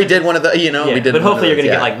yeah, which we did one of the we did. But hopefully you're gonna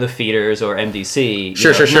get like the Feeders or MDC.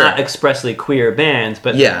 Sure. Not expressly queer bands,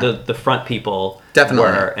 but the front people definitely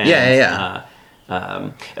were. And, yeah.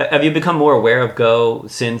 Have you become more aware of Go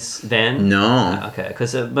since then? No. Okay,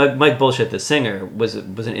 because Mike Bullshit, the singer, was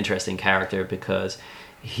an interesting character because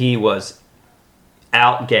he was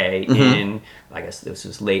out gay in, I guess this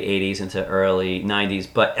was late 80s into early 90s,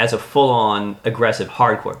 but as a full-on aggressive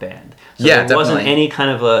hardcore band. So there wasn't any kind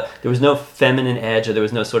of there was no feminine edge, or there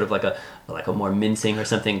was no sort of like a more mincing or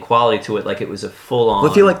something quality to it. Like it was a full-on.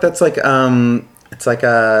 Well, I feel like that's like it's like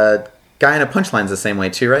a Guy in a Punchline's the same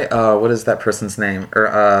way too, right? What is that person's name?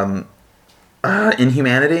 Or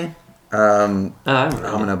Inhumanity? I don't know.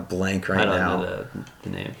 I'm gonna blank now. I don't know the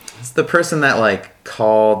name. It's the person that like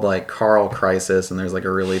called like Carl Crisis, and there's like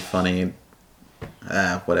a really funny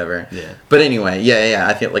whatever. Yeah. But anyway, yeah.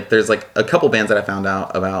 I feel like there's like a couple bands that I found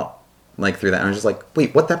out about like through that, and I was just like,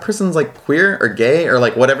 wait, what? That person's like queer or gay or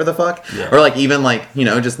like whatever the fuck, or like even like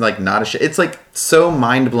just like not a shit. It's like so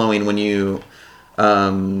mind blowing when you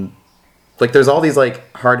like there's all these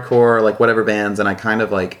like hardcore like whatever bands, and I kind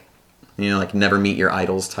of like like never meet your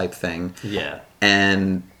idols type thing. Yeah.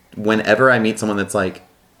 And whenever I meet someone that's like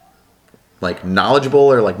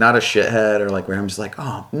knowledgeable or like not a shithead, or like where I'm just like,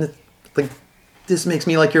 oh, like this makes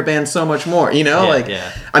me like your band so much more,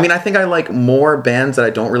 I mean, I think I like more bands that I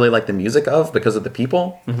don't really like the music of because of the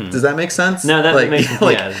people. Does that make sense? No, that makes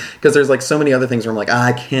sense. Because there's like so many other things where I'm like,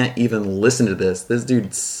 I can't even listen to this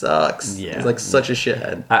dude sucks. He's like such a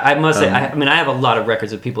shithead. I must say, I mean, I have a lot of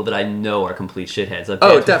records of people that I know are complete shitheads. Like,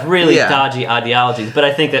 definitely, really dodgy ideologies, but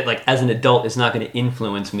I think that like as an adult it's not going to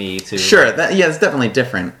influence me to it's definitely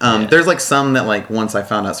different. There's like some that like once I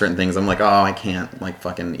found out certain things, I'm like, oh, I can't like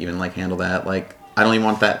fucking even like handle that. Like I don't even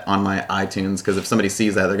want that on my iTunes, because if somebody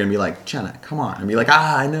sees that, they're gonna be like, "Jenna, come on," and be like,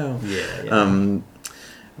 I know. Yeah.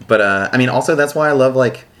 But I mean, also that's why I love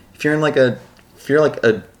like if you're the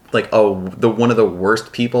one of the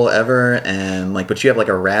worst people ever, and like but you have like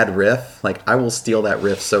a rad riff, like I will steal that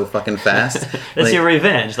riff so fucking fast. That's your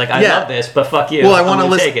revenge. Like I love this, but fuck you. Well, I want to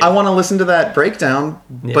listen. I want to listen to that breakdown,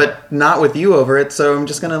 but not with you over it. So I'm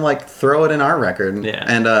just gonna like throw it in our record. Yeah.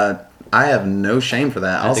 And I have no shame for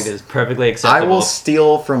that. I think it's perfectly acceptable. I will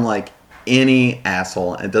steal from like any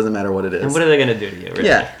asshole. It doesn't matter what it is. And what are they going to do to you? Really?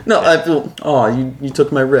 Yeah. No, I feel, you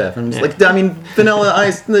took my riff. I'm just like, I mean, Vanilla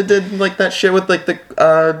Ice did like that shit with like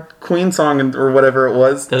the Queen song or whatever it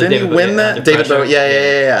was. Didn't he win that? David Bowie.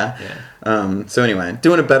 Yeah. So anyway,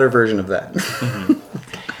 doing a better version of that.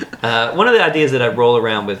 One of the ideas that I roll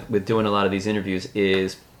around with doing a lot of these interviews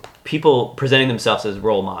is people presenting themselves as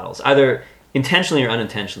role models, either intentionally or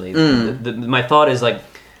unintentionally. My thought is like,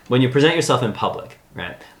 when you present yourself in public,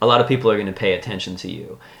 right, a lot of people are going to pay attention to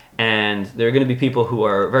you. And there are going to be people who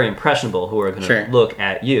are very impressionable who are going to look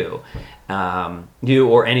at you, you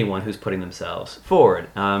or anyone who's putting themselves forward.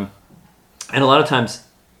 And a lot of times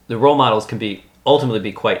the role models can ultimately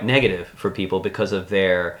be quite negative for people because of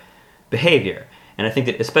their behavior. And I think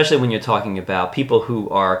that especially when you're talking about people who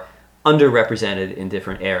are underrepresented in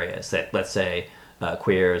different areas, that let's say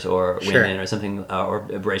queers or women or something, or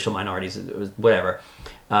racial minorities, or whatever,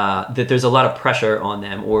 that there's a lot of pressure on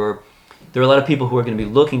them, or there are a lot of people who are going to be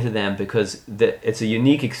looking to them because it's a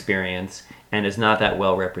unique experience and is not that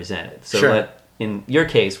well represented. So in your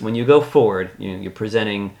case, when you go forward, you're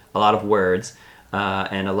presenting a lot of words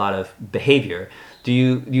and a lot of behavior. Do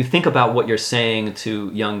you think about what you're saying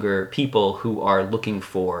to younger people who are looking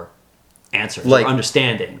for answers, like, or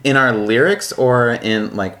understanding in our lyrics, or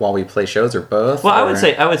in like while we play shows, or both? Well, I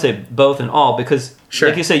would say both and all, because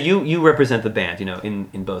like you say, you represent the band,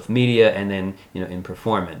 in both media and then in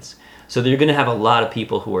performance. So you're going to have a lot of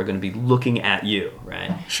people who are going to be looking at you,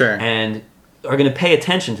 right? Sure. And are going to pay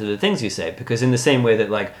attention to the things you say, because in the same way that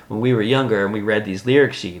like when we were younger and we read these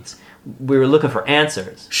lyric sheets, we were looking for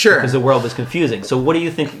answers. Sure. Because the world was confusing. So what do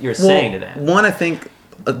you think you're saying to them? One, I think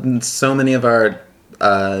so many of our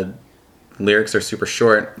lyrics are super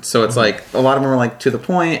short, so it's like a lot of them are like to the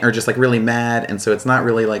point or just like really mad, and so it's not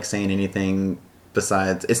really like saying anything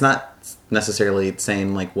besides, it's not necessarily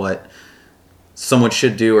saying like what someone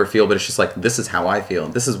should do or feel, but it's just like, this is how I feel,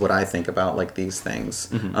 this is what I think about like these things.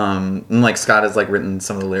 And like Scott has like written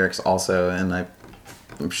some of the lyrics also, and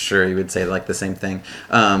I'm sure he would say like the same thing,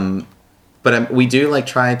 but we do like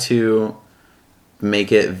try to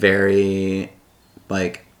make it very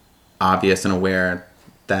like obvious and aware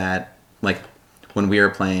that like when we are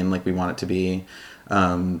playing, like we want it to be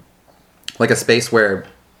like a space where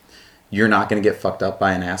you're not going to get fucked up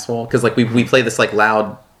by an asshole, because like we play this like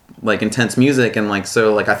loud, like intense music, and like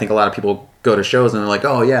so like I think a lot of people go to shows and they're like,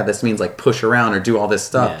 oh yeah, this means like push around or do all this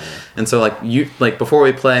stuff. And so like like before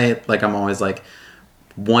we play, like I'm always like,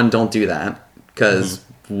 one, don't do that, because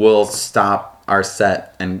we'll stop our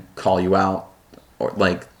set and call you out, or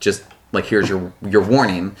like just like here's your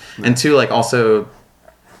warning. And two, like also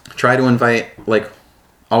try to invite, like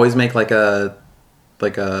always make like a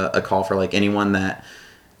call for like anyone that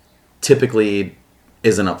typically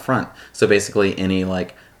isn't up front. So basically any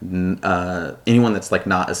like anyone that's like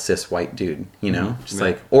not a cis white dude, just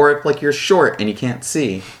like, or if like you're short and you can't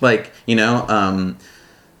see, like, so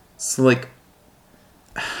like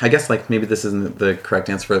I guess like maybe this isn't the correct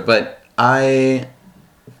answer for it, but I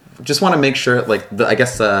just want to make sure like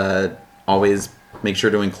always make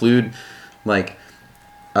sure to include like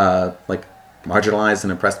marginalized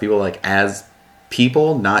and oppressed people like as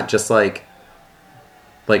people, not just like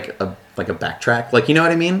a backtrack, like, you know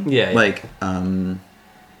what I mean? Yeah. Like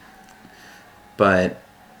but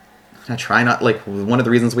I try not, like, one of the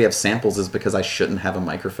reasons we have samples is because I shouldn't have a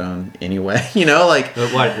microphone anyway, like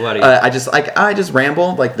what do you I just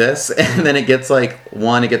ramble like this, and then it gets like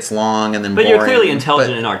it gets long and then but boring, you're clearly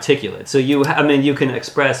intelligent and articulate, so you can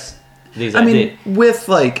express these ideas. I mean, with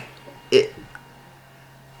like it,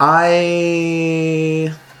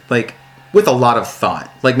 I like with a lot of thought,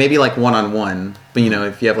 like maybe like one-on-one, but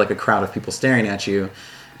if you have like a crowd of people staring at you,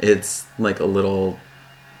 it's like a little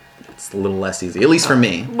less easy, at least for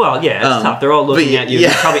me. Well, yeah, it's tough. They're all looking at you. Yeah.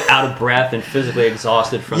 You're probably out of breath and physically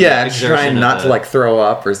exhausted from the exertion. Trying not to like throw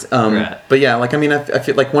up or but yeah, like I mean, I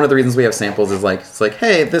feel like one of the reasons we have samples is like, it's like,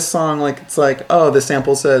 hey, this song, like, it's like, oh, this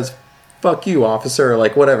sample says fuck you, officer, or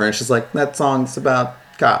like whatever, and it's just like, that song's about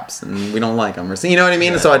cops and we don't like them, or so, you know what I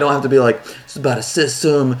mean? So I don't have to be like, it's about a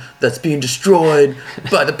system that's being destroyed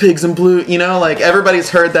by the pigs in blue, like everybody's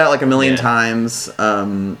heard that like a million times.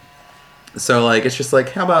 So like it's just like,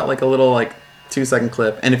 how about like a little like 2-second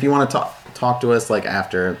clip, and if you want to talk to us like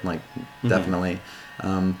after, like definitely.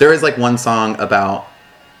 There is like one song about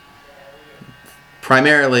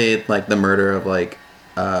primarily like the murder of like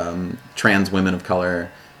trans women of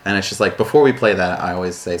color, and it's just like, before we play that, I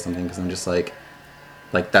always say something, because I'm just like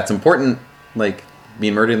that's important, like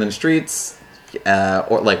being murdered in the streets,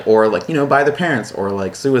 or by their parents, or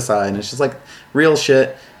like suicide, and it's just like real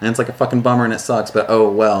shit, and it's like a fucking bummer and it sucks, but oh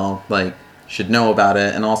well, like should know about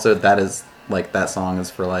it. And also that is like, that song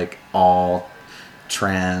is for like all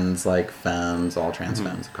trans like femmes, all trans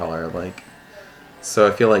femmes of color, like, so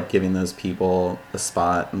I feel like giving those people a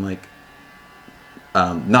spot and like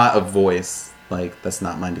not a voice, like that's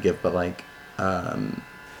not mine to give, but like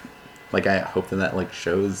I hope that like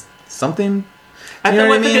shows something. You know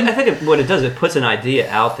what I mean? I think what it does, it puts an idea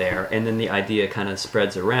out there, and then the idea kind of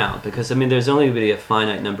spreads around. Because, I mean, there's only going to be a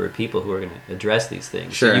finite number of people who are going to address these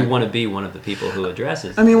things. Sure. So you want to be one of the people who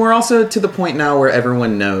addresses. I mean, we're also to the point now where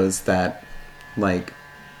everyone knows that, like,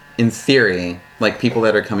 in theory, like, people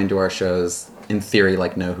that are coming to our shows, in theory,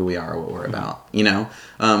 like, know who we are or what we're about, you know?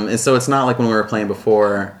 And so it's not like when we were playing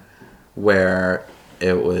before where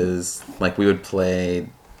it was, like, we would play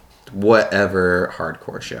whatever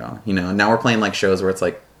hardcore show, you know? Now we're playing, like, shows where it's,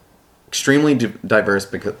 like, extremely diverse,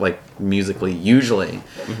 because, like, musically, usually.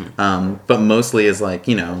 But mostly is, like,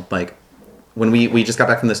 you know, like, when we just got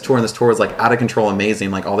back from this tour, and this tour was, like, out of control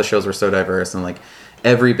amazing. Like, all the shows were so diverse, and, like,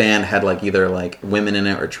 every band had, like, either, like, women in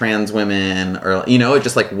it or trans women, or, you know, it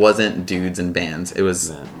just, like, wasn't dudes in bands. It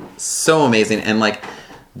was so amazing. And, like,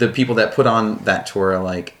 the people that put on that tour,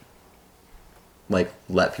 like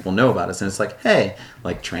let people know about us, and it's like, hey,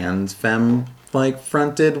 like, trans femme, like,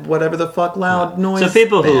 fronted whatever the fuck loud noise. So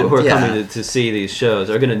people band. who are coming to see these shows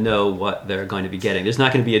are going to know what they're going to be getting. There's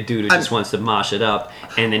not going to be a dude who just wants to mosh it up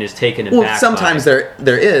and then is taken it back. Well, sometimes there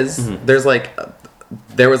is. There's, like,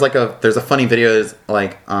 there's a funny video, is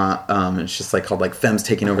like, it's just, like, called, like, Femmes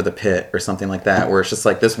Taking Over the Pit or something like that, where it's just,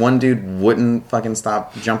 like, this one dude wouldn't fucking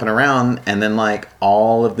stop jumping around, and then, like,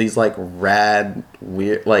 all of these, like, rad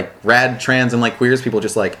trans and, like, queers people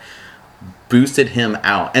just, like, boosted him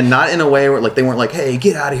out, and not in a way where, like, they weren't like, hey,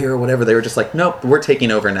 get out of here or whatever. They were just like, nope, we're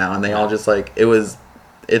taking over now, and they all just, like, it's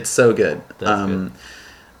so good. That's good.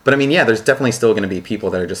 But I mean, yeah, there's definitely still going to be people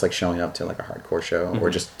that are just, like, showing up to, like, a hardcore show or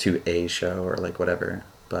just to a show or, like, whatever.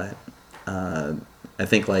 But I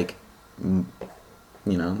think, like, you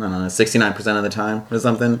know, I don't know, 69% of the time or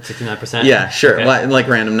something. 69%? Yeah, sure. Okay. Like,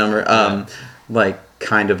 random number. Like,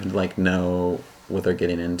 kind of, like, know what they're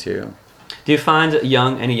getting into. Do you find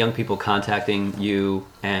any young people contacting you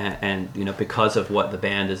and you know, because of what the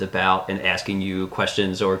band is about, and asking you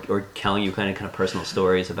questions or telling you kind of personal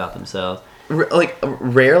stories about themselves? Like,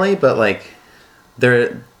 rarely, but, like,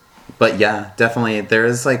 but yeah, definitely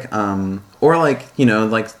there's, like, or, like, you know,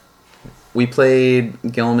 like, we played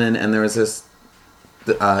Gilman, and there was this,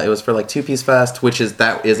 it was for, like, Two Piece Fest,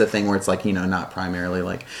 that is a thing where it's, like, you know, not primarily,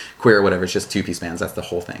 like, queer or whatever, it's just two-piece bands, that's the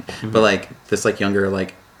whole thing. But, like, this, like, younger,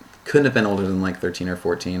 like, couldn't have been older than, like, 13 or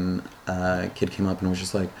 14 kid came up and was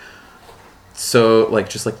just like, so, like,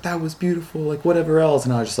 just like, that was beautiful, like, whatever else,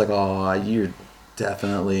 and I was just like, oh, you're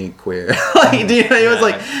definitely queer. Like, you know, it was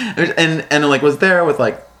like, and like, was there with,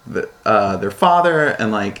 like, their father,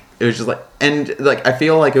 and, like, it was just like, and, like, I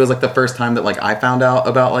feel like it was, like, the first time that, like, I found out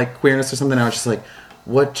about, like, queerness or something. I was just like,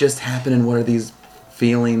 what just happened, and what are these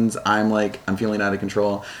feelings I'm feeling out of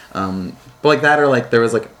control. But, like, that, or, like, there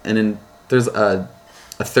was, like, there's a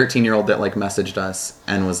 13-year-old that, like, messaged us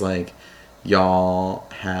and was like, y'all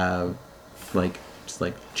have, like, just,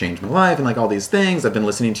 like, changed my life and, like, all these things. I've been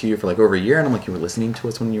listening to you for, like, over a year. And I'm like, you were listening to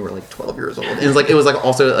us when you were, like, 12 years old. And it was like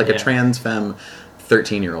also, like, a trans femme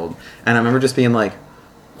 13-year-old. And I remember just being like,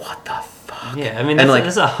 what the fuck? Yeah, I mean,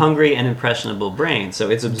 that's a hungry and impressionable brain, so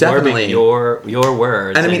it's absorbing definitely your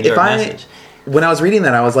words and, I mean, your message. When I was reading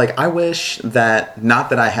that, I was like, I wish that, not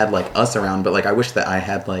that I had, like, us around, but, like, I wish that I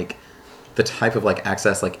had, like, the type of, like,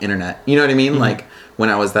 access, like, internet, you know what I mean? Like, when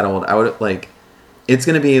I was that old, I would, like, it's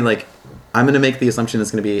gonna be, like, I'm gonna make the assumption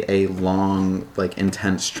it's gonna be a long, like,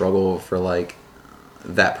 intense struggle for, like,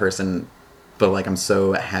 that person, but, like, I'm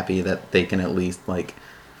so happy that they can at least, like,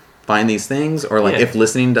 find these things, or, like, if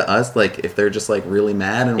listening to us, like, if they're just, like, really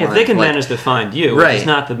mad and if they can, like, manage to find you, right, which is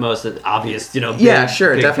not the most obvious, you know, big,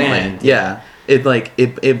 big definitely band. It, like,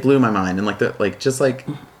 it blew my mind, and, like, just, like,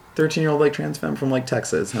 13-year-old, like, trans femme from, like,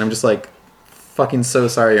 Texas, and I'm just like, fucking so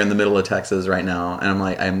sorry you're in the middle of Texas right now, and I'm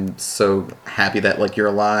like, I'm so happy that, like, you're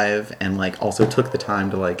alive, and, like, also took the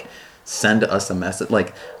time to, like, send us a message.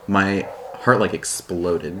 Like, my heart, like,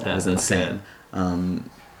 exploded. It was insane. And,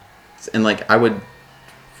 like,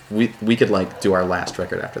 we could, like, do our last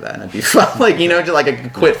record after that, and it'd be fun. Like, you know, just, like, I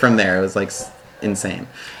could quit from there. It was, like, insane.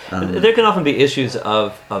 There can often be issues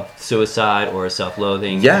of suicide or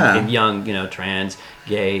self-loathing in young, you know, trans,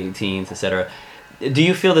 gay teens, etc. Do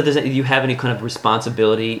you feel that you have any kind of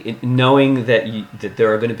responsibility in knowing that that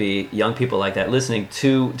there are going to be young people like that listening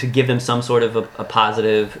to give them some sort of a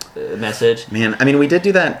positive message? Man, I mean, we did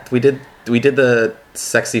do that. We did the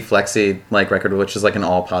Sexy Flexy, like, record, which is, like, an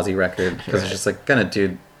all posy record, because it's just, like, kind of,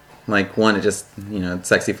 dude, like, one, it just, you know,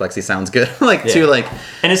 Sexy Flexy sounds good. Like, two, like,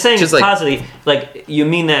 and it's saying just, like, positive, like, you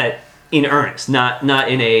mean that in earnest, not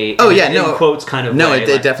in a in quotes kind of way. No,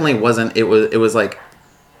 it definitely wasn't. It was like,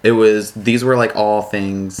 these were, like, all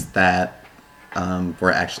things that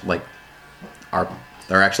were actually, like,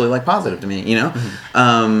 they're actually, like, positive to me, you know?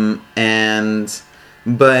 Mm-hmm.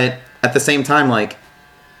 But at the same time, like,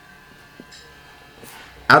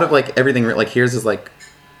 out of like everything, like here's is like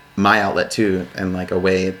my outlet too, and like a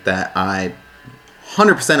way that I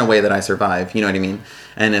 100% a way that I survive, you know what I mean?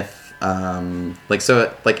 And if like,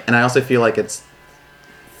 so like, and I also feel like it's,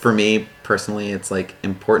 for me personally, it's like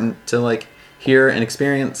important to like hear and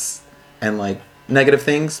experience and like negative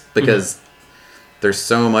things, because there's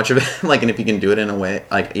so much of it, like, and if you can do it in a way,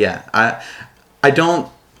 like, yeah, I don't,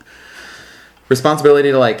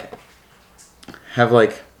 responsibility to like have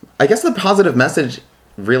like, I guess the positive message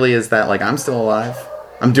really is that like I'm still alive.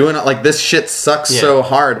 I'm doing it, like, this shit sucks so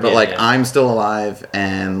hard, but like I'm still alive,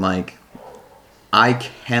 and like I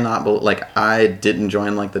cannot like I didn't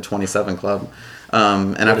join like the 27 Club.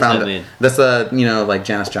 And what I found that's you know, like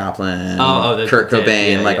Janis Joplin, Kurt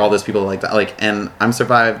Cobain, like all those people like that, like, and I'm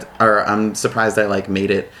surprised I like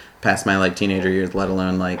made it past my like teenager years, let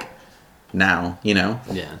alone like now, you know.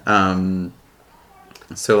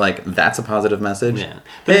 So like that's a positive message.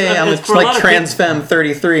 Hey, I'm like trans femme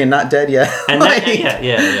 33 and not dead yet. And like,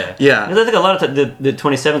 yeah. Because I think a lot of the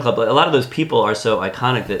 27 Club, like, a lot of those people are so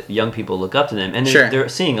iconic that young people look up to them, and they're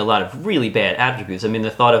seeing a lot of really bad attributes. I mean,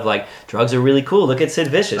 the thought of like drugs are really cool. Look at Sid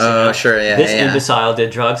Vicious. This imbecile did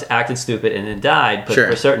drugs, acted stupid, and then died. But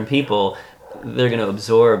for certain people, they're going to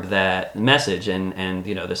absorb that message, and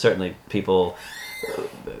you know, there's certainly people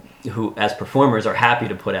who, as performers, are happy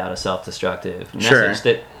to put out a self-destructive message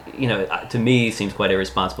that, you know, to me seems quite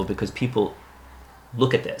irresponsible, because people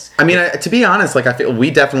look at this. I mean, to be honest, like, I feel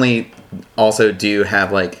we definitely also do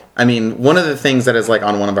have, like, I mean, one of the things that is like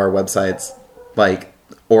on one of our websites, like,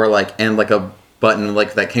 or like, and like a button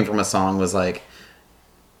like that came from a song was like,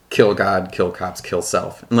 kill God, kill cops, kill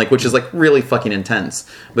self, and like, which is like really fucking intense,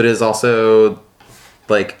 but it is also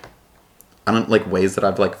like, I don't like ways that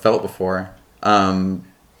I've like felt before.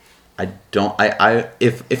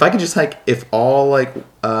 If I could just like, if all like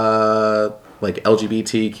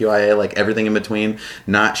LGBTQIA, like everything in between,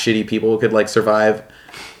 not shitty people could like survive,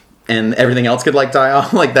 and everything else could like die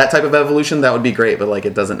off, like that type of evolution, that would be great. But like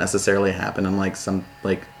it doesn't necessarily happen, and like some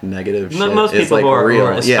like negative shit most people like, who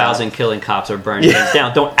are espousing killing cops or burning things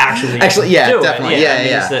down don't actually definitely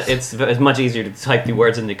It's much easier to type the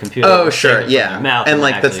words in the computer. Oh sure, yeah, and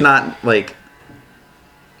like that's not like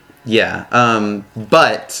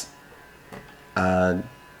but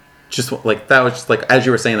just like that was just like, as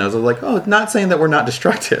you were saying, I was like, oh, not saying that we're not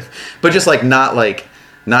destructive, but just like not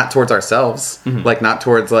towards ourselves, like not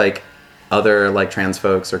towards like other like trans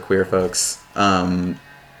folks or queer folks,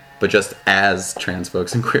 but just as trans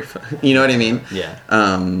folks and queer folks, you know what I mean?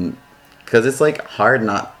 Because it's like hard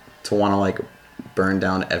not to want to like burn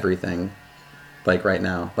down everything, like right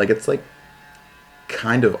now, like it's like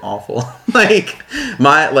kind of awful. like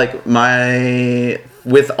my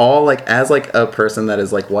with all like, as like a person that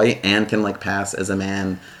is like white and can like pass as a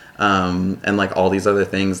man, and like all these other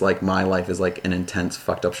things, like my life is like an intense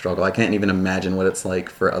fucked up struggle. I can't even imagine what it's like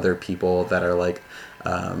for other people that are like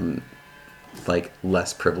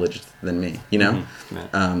less privileged than me, you know.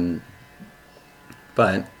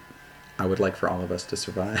 But I would like for all of us to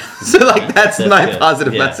survive. So like that's my good.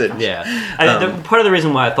 Positive message. Part of the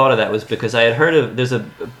reason why I thought of that was because I had heard of, there's a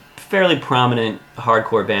fairly prominent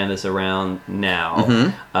hardcore band that's around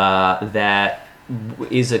now that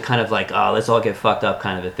is a kind of like, oh, let's all get fucked up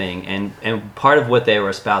kind of a thing, and part of what they were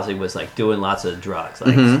espousing was like doing lots of drugs,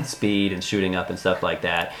 like speed and shooting up and stuff like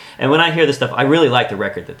that. And when I hear this stuff, I really like the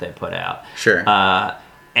record that they put out.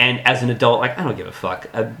 And as an adult, like, I don't give a fuck.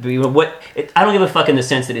 I don't give a fuck in the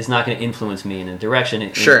sense that it's not going to influence me in a direction,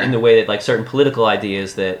 in the way that like certain political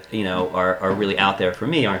ideas that, you know, are really out there for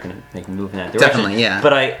me aren't going to make me move in that direction. Definitely, yeah.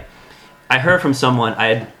 But I heard from someone,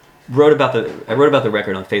 I wrote about the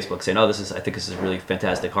record on Facebook saying, I think this is a really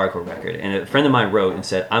fantastic hardcore record. And a friend of mine wrote and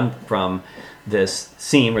said, I'm from this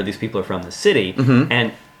scene where these people are from the city,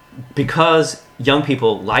 and because young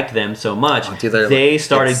people liked them so much, they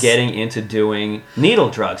started getting into doing needle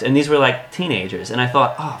drugs, and these were like teenagers. And I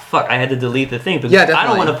thought, oh fuck, I had to delete the thing because I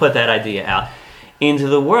don't want to put that idea out into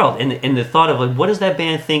the world. And the thought of like, what does that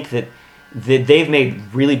band think that they've made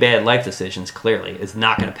really bad life decisions, clearly is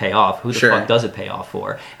not going to pay off. Who the fuck does it pay off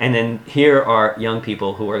for? And then here are young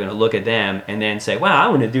people who are going to look at them and then say, wow, I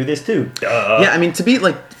want to do this too. Yeah, I mean,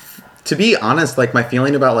 to be honest, like my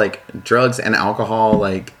feeling about like drugs and alcohol,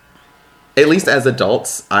 like at least as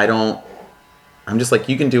adults, I'm just like,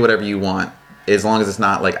 you can do whatever you want as long as it's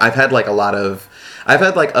not like, I've had like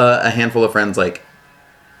a handful of friends, like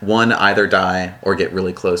one either die or get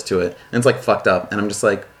really close to it, and it's like fucked up, and I'm just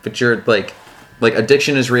like, but you're like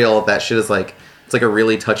addiction is real. That shit is like, it's like a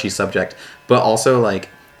really touchy subject, but also like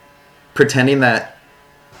pretending that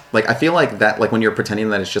like I feel like that, like when you're pretending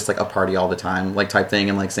that it's just like a party all the time, like type thing,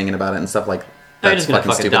 and like singing about it and stuff, like you're just gonna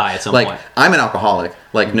fucking stupid. Die at some like, point. I'm an alcoholic,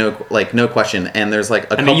 like no question. And there's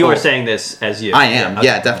like I mean, you are saying this as you. I am,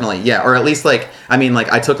 yeah, definitely, yeah. Or at least like, I mean,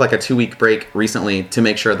 like I took like a 2-week break recently to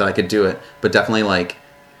make sure that I could do it, but definitely like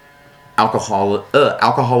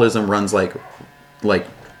alcoholism runs like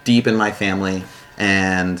deep in my family,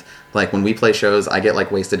 and like when we play shows, I get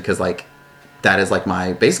like wasted because like that is like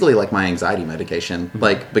basically like my anxiety medication, mm-hmm.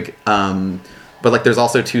 like but like there's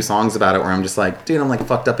also 2 songs about it where I'm just like, dude, I'm like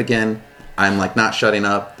fucked up again. I'm like not shutting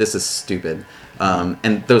up. This is stupid.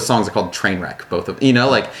 And those songs are called Trainwreck, both of, you know,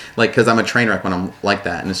 like because I'm a train wreck when I'm like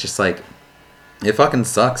that, and it's just like it fucking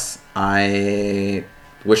sucks. I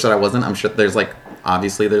wish that I wasn't. I'm sure there's like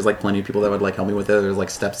obviously there's like plenty of people that would like help me with it. There's like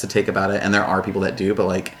steps to take about it, and there are people that do, but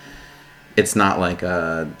like it's not like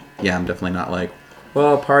I'm definitely not like,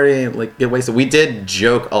 well, party, like get wasted. We did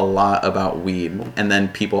joke a lot about weed, and then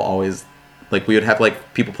people always like, we would have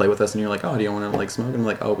like people play with us, and you're like, oh, do you want to like smoke? And I'm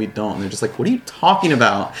like, oh, we don't. And they're just like, what are you talking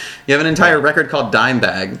about? You have an entire record called Dime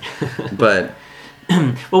Bag. But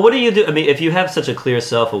well, what do you do? I mean, if you have such a clear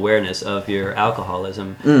self-awareness of your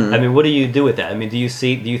alcoholism, I mean, what do you do with that? I mean, do you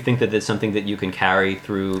think that it's something that you can carry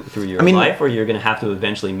through your life, or you're going to have to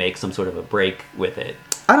eventually make some sort of a break with it?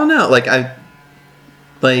 I don't know.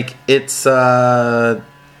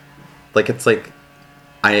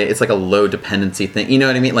 It's like a low dependency thing. You know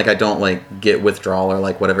what I mean? Like I don't like get withdrawal or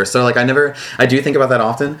like whatever. So like I do think about that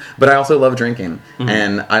often, but I also love drinking, mm-hmm.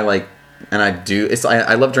 and I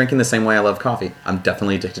love drinking the same way I love coffee. I'm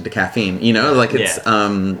definitely addicted to caffeine, you know, like it's,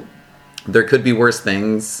 there could be worse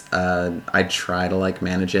things. I try to like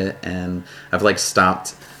manage it, and I've like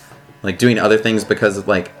stopped like doing other things because of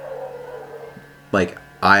like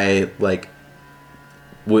I like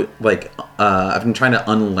would like, I've been trying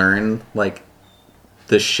to unlearn like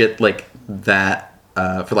the shit like that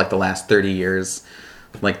for like the last 30 years,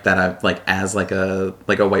 like that I've like as like a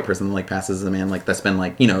white person that like passes as a man, like that's been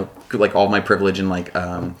like, you know, like all my privilege and like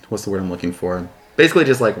what's the word I'm looking for, basically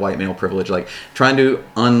just like white male privilege, like trying to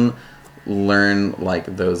unlearn like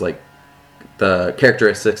those like the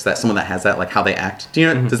characteristics that someone that has that, like how they act. Do you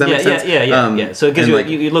know? Mm-hmm. Does that make sense? Yeah. So it gives you like,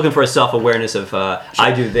 you're looking for a self-awareness of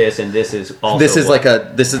I do this, and this is also this is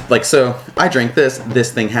like so I drink this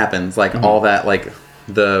thing happens, like mm-hmm. all that like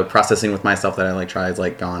the processing with myself that I like try is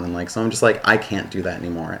like gone, and like so I'm just like I can't do that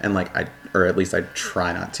anymore, and like or at least I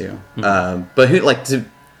try not to. Mm-hmm. But who like to?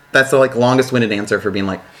 That's the like longest winded answer for being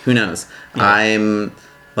like who knows. Yeah. I'm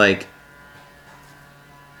like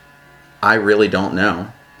I really don't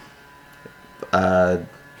know.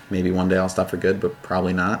 Maybe one day I'll stop for good, but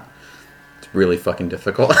probably not. It's really fucking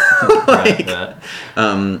difficult. Like,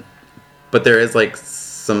 but there is like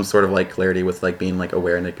some sort of like clarity with like being like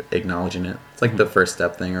aware and acknowledging it. It's like the first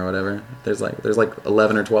step thing or whatever. There's like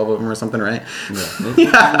 11 or 12 of them or something, right?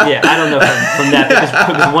 Yeah, I don't know from that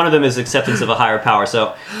because one of them is acceptance of a higher power.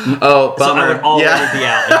 So bummer. So I would already be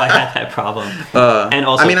out if I had that problem. And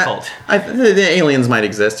also cult. The aliens might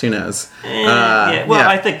exist. Who knows?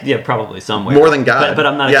 I think probably somewhere more than God. But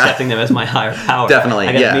I'm not accepting them as my higher power. Definitely,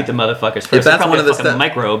 I got to meet the motherfuckers first. If that's one of the fucking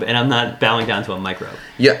microbe, and I'm not bowing down to a microbe.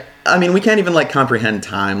 Yeah. I mean, we can't even like comprehend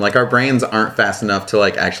time. Like our brains aren't fast enough to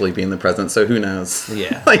like actually be in the present. So who knows?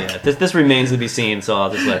 Yeah. This remains to be seen. So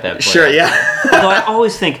I'll just let that play. Sure. out. Yeah. Although I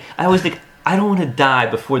always think I don't want to die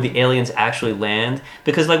before the aliens actually land,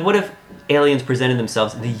 because like what if aliens presented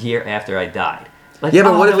themselves the year after I died? Like, yeah,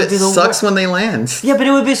 but what if it sucks when they land? Yeah, but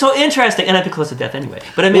it would be so interesting, and I'd be close to death anyway.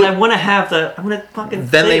 But I mean, I want to fucking.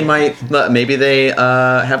 Then they might, maybe they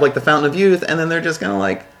have like the Fountain of Youth, and then they're just gonna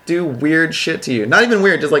like do weird shit to you. Not even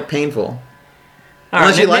weird, just like painful.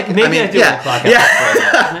 Unless you like, maybe I do want to clock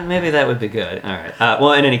out. Maybe that would be good. All right.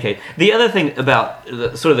 Well, in any case, the other thing about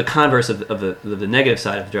sort of the converse of the negative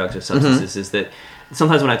side of drugs or substances is that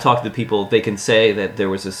sometimes when I talk to the people, they can say that there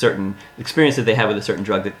was a certain experience that they had with a certain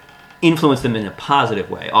drug that influenced them in a positive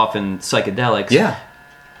way. Often psychedelics,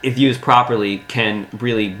 if used properly, can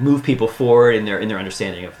really move people forward in their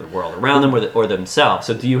understanding of the world around them or themselves.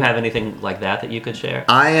 So do you have anything like that you could share?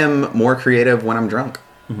 I am more creative when I'm drunk.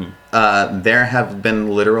 Mm-hmm. There have been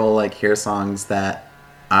literal like Hair songs that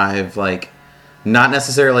I've like not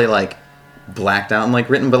necessarily like blacked out and like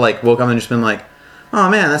written, but like woke up and just been like, oh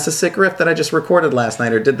man, that's a sick riff that I just recorded last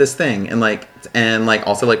night or did this thing, and like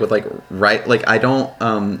also like with like I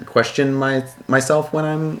don't question myself when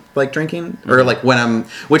I'm like drinking or like when I'm,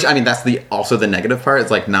 which I mean that's also the negative part. It's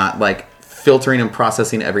like not like filtering and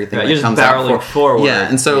processing everything that comes out forward. Yeah,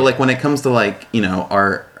 and so like when it comes to like, you know,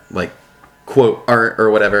 art, like quote art or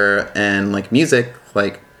whatever, and like music,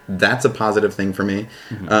 like that's a positive thing for me.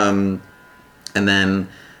 And then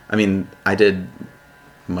I mean I did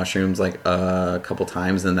mushrooms like a couple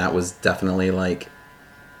times, and that was definitely like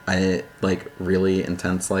I like really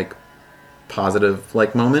intense like positive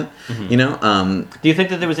like moment. You know. Do you think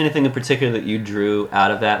that there was anything in particular that you drew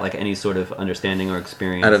out of that, like any sort of understanding or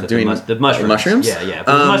experience out of doing the mushrooms? Mushrooms? Yeah.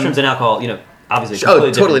 Mushrooms and alcohol, you know, obviously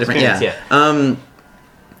totally different. Yeah.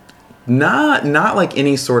 Not like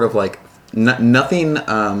any sort of like nothing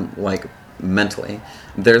like mentally.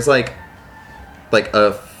 There's like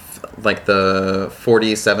the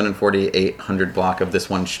 47 and 4800 block of this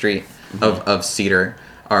one street of Cedar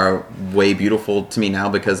are way beautiful to me now,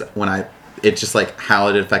 because when it's just like how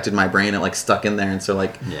it affected my brain, it like stuck in there. And so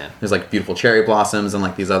like there's like beautiful cherry blossoms and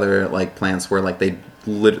like these other like plants where like they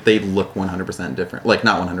look 100% different, like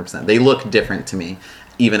not 100%, they look different to me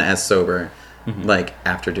even as sober, like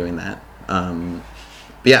after doing that. But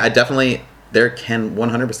yeah, I definitely, there can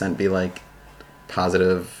 100% be like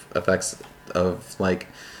positive effects of like,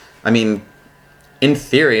 I mean, in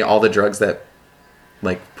theory, all the drugs that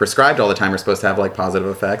like prescribed all the time are supposed to have like positive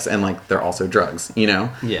effects, and like they're also drugs, you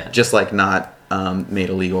know? Yeah. Just like not made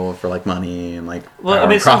illegal for like money and like well, I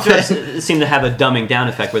mean, some drugs seem to have a dumbing down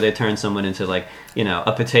effect where they turn someone into like, you know,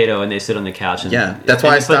 a potato and they sit on the couch. And, yeah, that's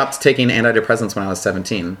why I stopped taking antidepressants when I was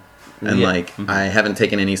 17. And like I haven't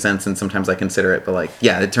taken any since, and sometimes I consider it, but like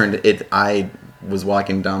I was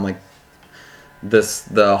walking down like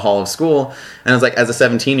the hall of school, and I was like, as a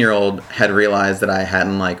 17-year-old, had realized that I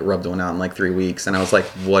hadn't like rubbed one out in like 3 weeks, and I was like,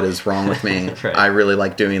 what is wrong with me? Right. I really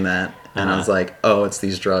like doing that, and I was like, oh, it's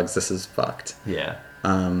these drugs, this is fucked. Yeah.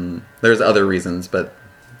 There's other reasons, but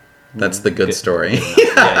that's the good story.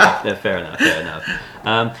 Yeah, fair enough.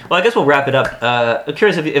 Well, I guess we'll wrap it up. I'm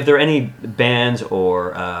curious if there are any bands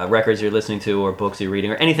or records you're listening to, or books you're reading,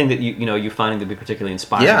 or anything that you're finding to be particularly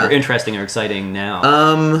inspiring or interesting or exciting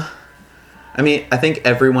now. I mean, I think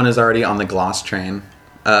everyone is already on the Gloss train.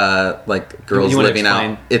 Like girls living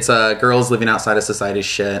out. It's girls living outside of society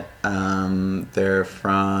shit. They're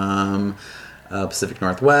from Pacific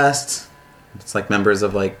Northwest. It's like members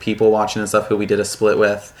of like People Watching and stuff who we did a split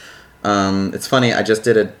with. It's funny, I just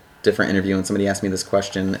did a different interview and somebody asked me this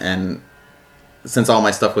question, and since all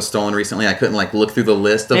my stuff was stolen recently, I couldn't like look through the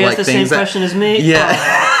list of like the things. Same question as me. Yeah.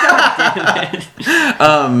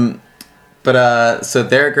 Oh, But so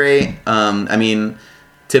they're great. I mean,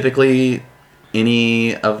 typically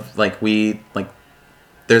any of like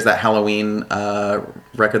there's that Halloween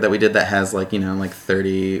record that we did that has like, you know, like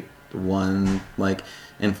 31 like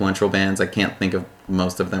influential bands. I can't think of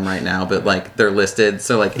most of them right now, but like they're listed.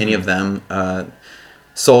 So like any of them,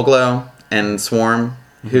 Soul Glow and Swarm,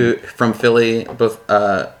 who from Philly, both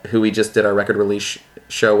who we just did our record release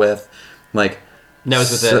show with, like. No, it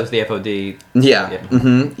was with the FOD.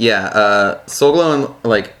 Yeah. Soul Glow and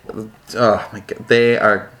like, oh my god, they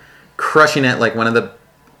are crushing it. Like one of the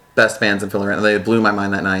best bands in Philly right now. They blew my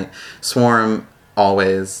mind that night. Swarm,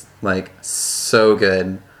 always like so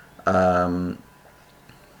good.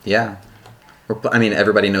 Yeah. I mean,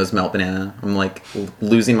 everybody knows Melt Banana. I'm like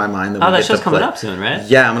losing my mind. That show's coming up soon, right?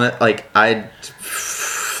 Yeah, I'm gonna like I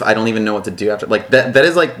don't even know what to do after. Like that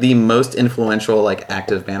is like the most influential like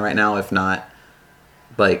active band right now, if not.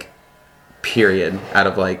 Like, period, out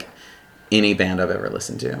of like any band I've ever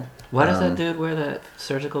listened to. Why does that dude wear that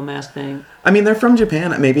surgical mask thing? I mean, they're from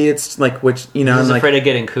Japan. Maybe it's like which, you know, he's like, afraid of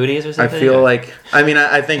getting cooties or something. I feel like. I mean,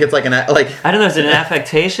 I think it's like like. I don't know. Is it an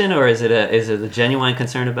affectation or is it a genuine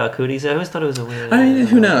concern about cooties? I always thought it was a weird. I mean,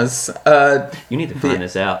 who knows? You need to find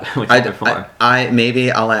this out when you perform.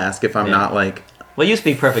 Maybe I'll ask if I'm not like. Well, you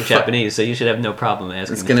speak perfect Japanese, so you should have no problem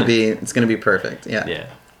asking. It's gonna be perfect. Yeah. Yeah.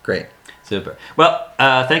 Great. Super. Well,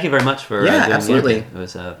 thank you very much for doing absolutely. the interview. It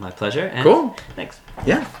was my pleasure. And cool. Thanks.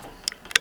 Yeah.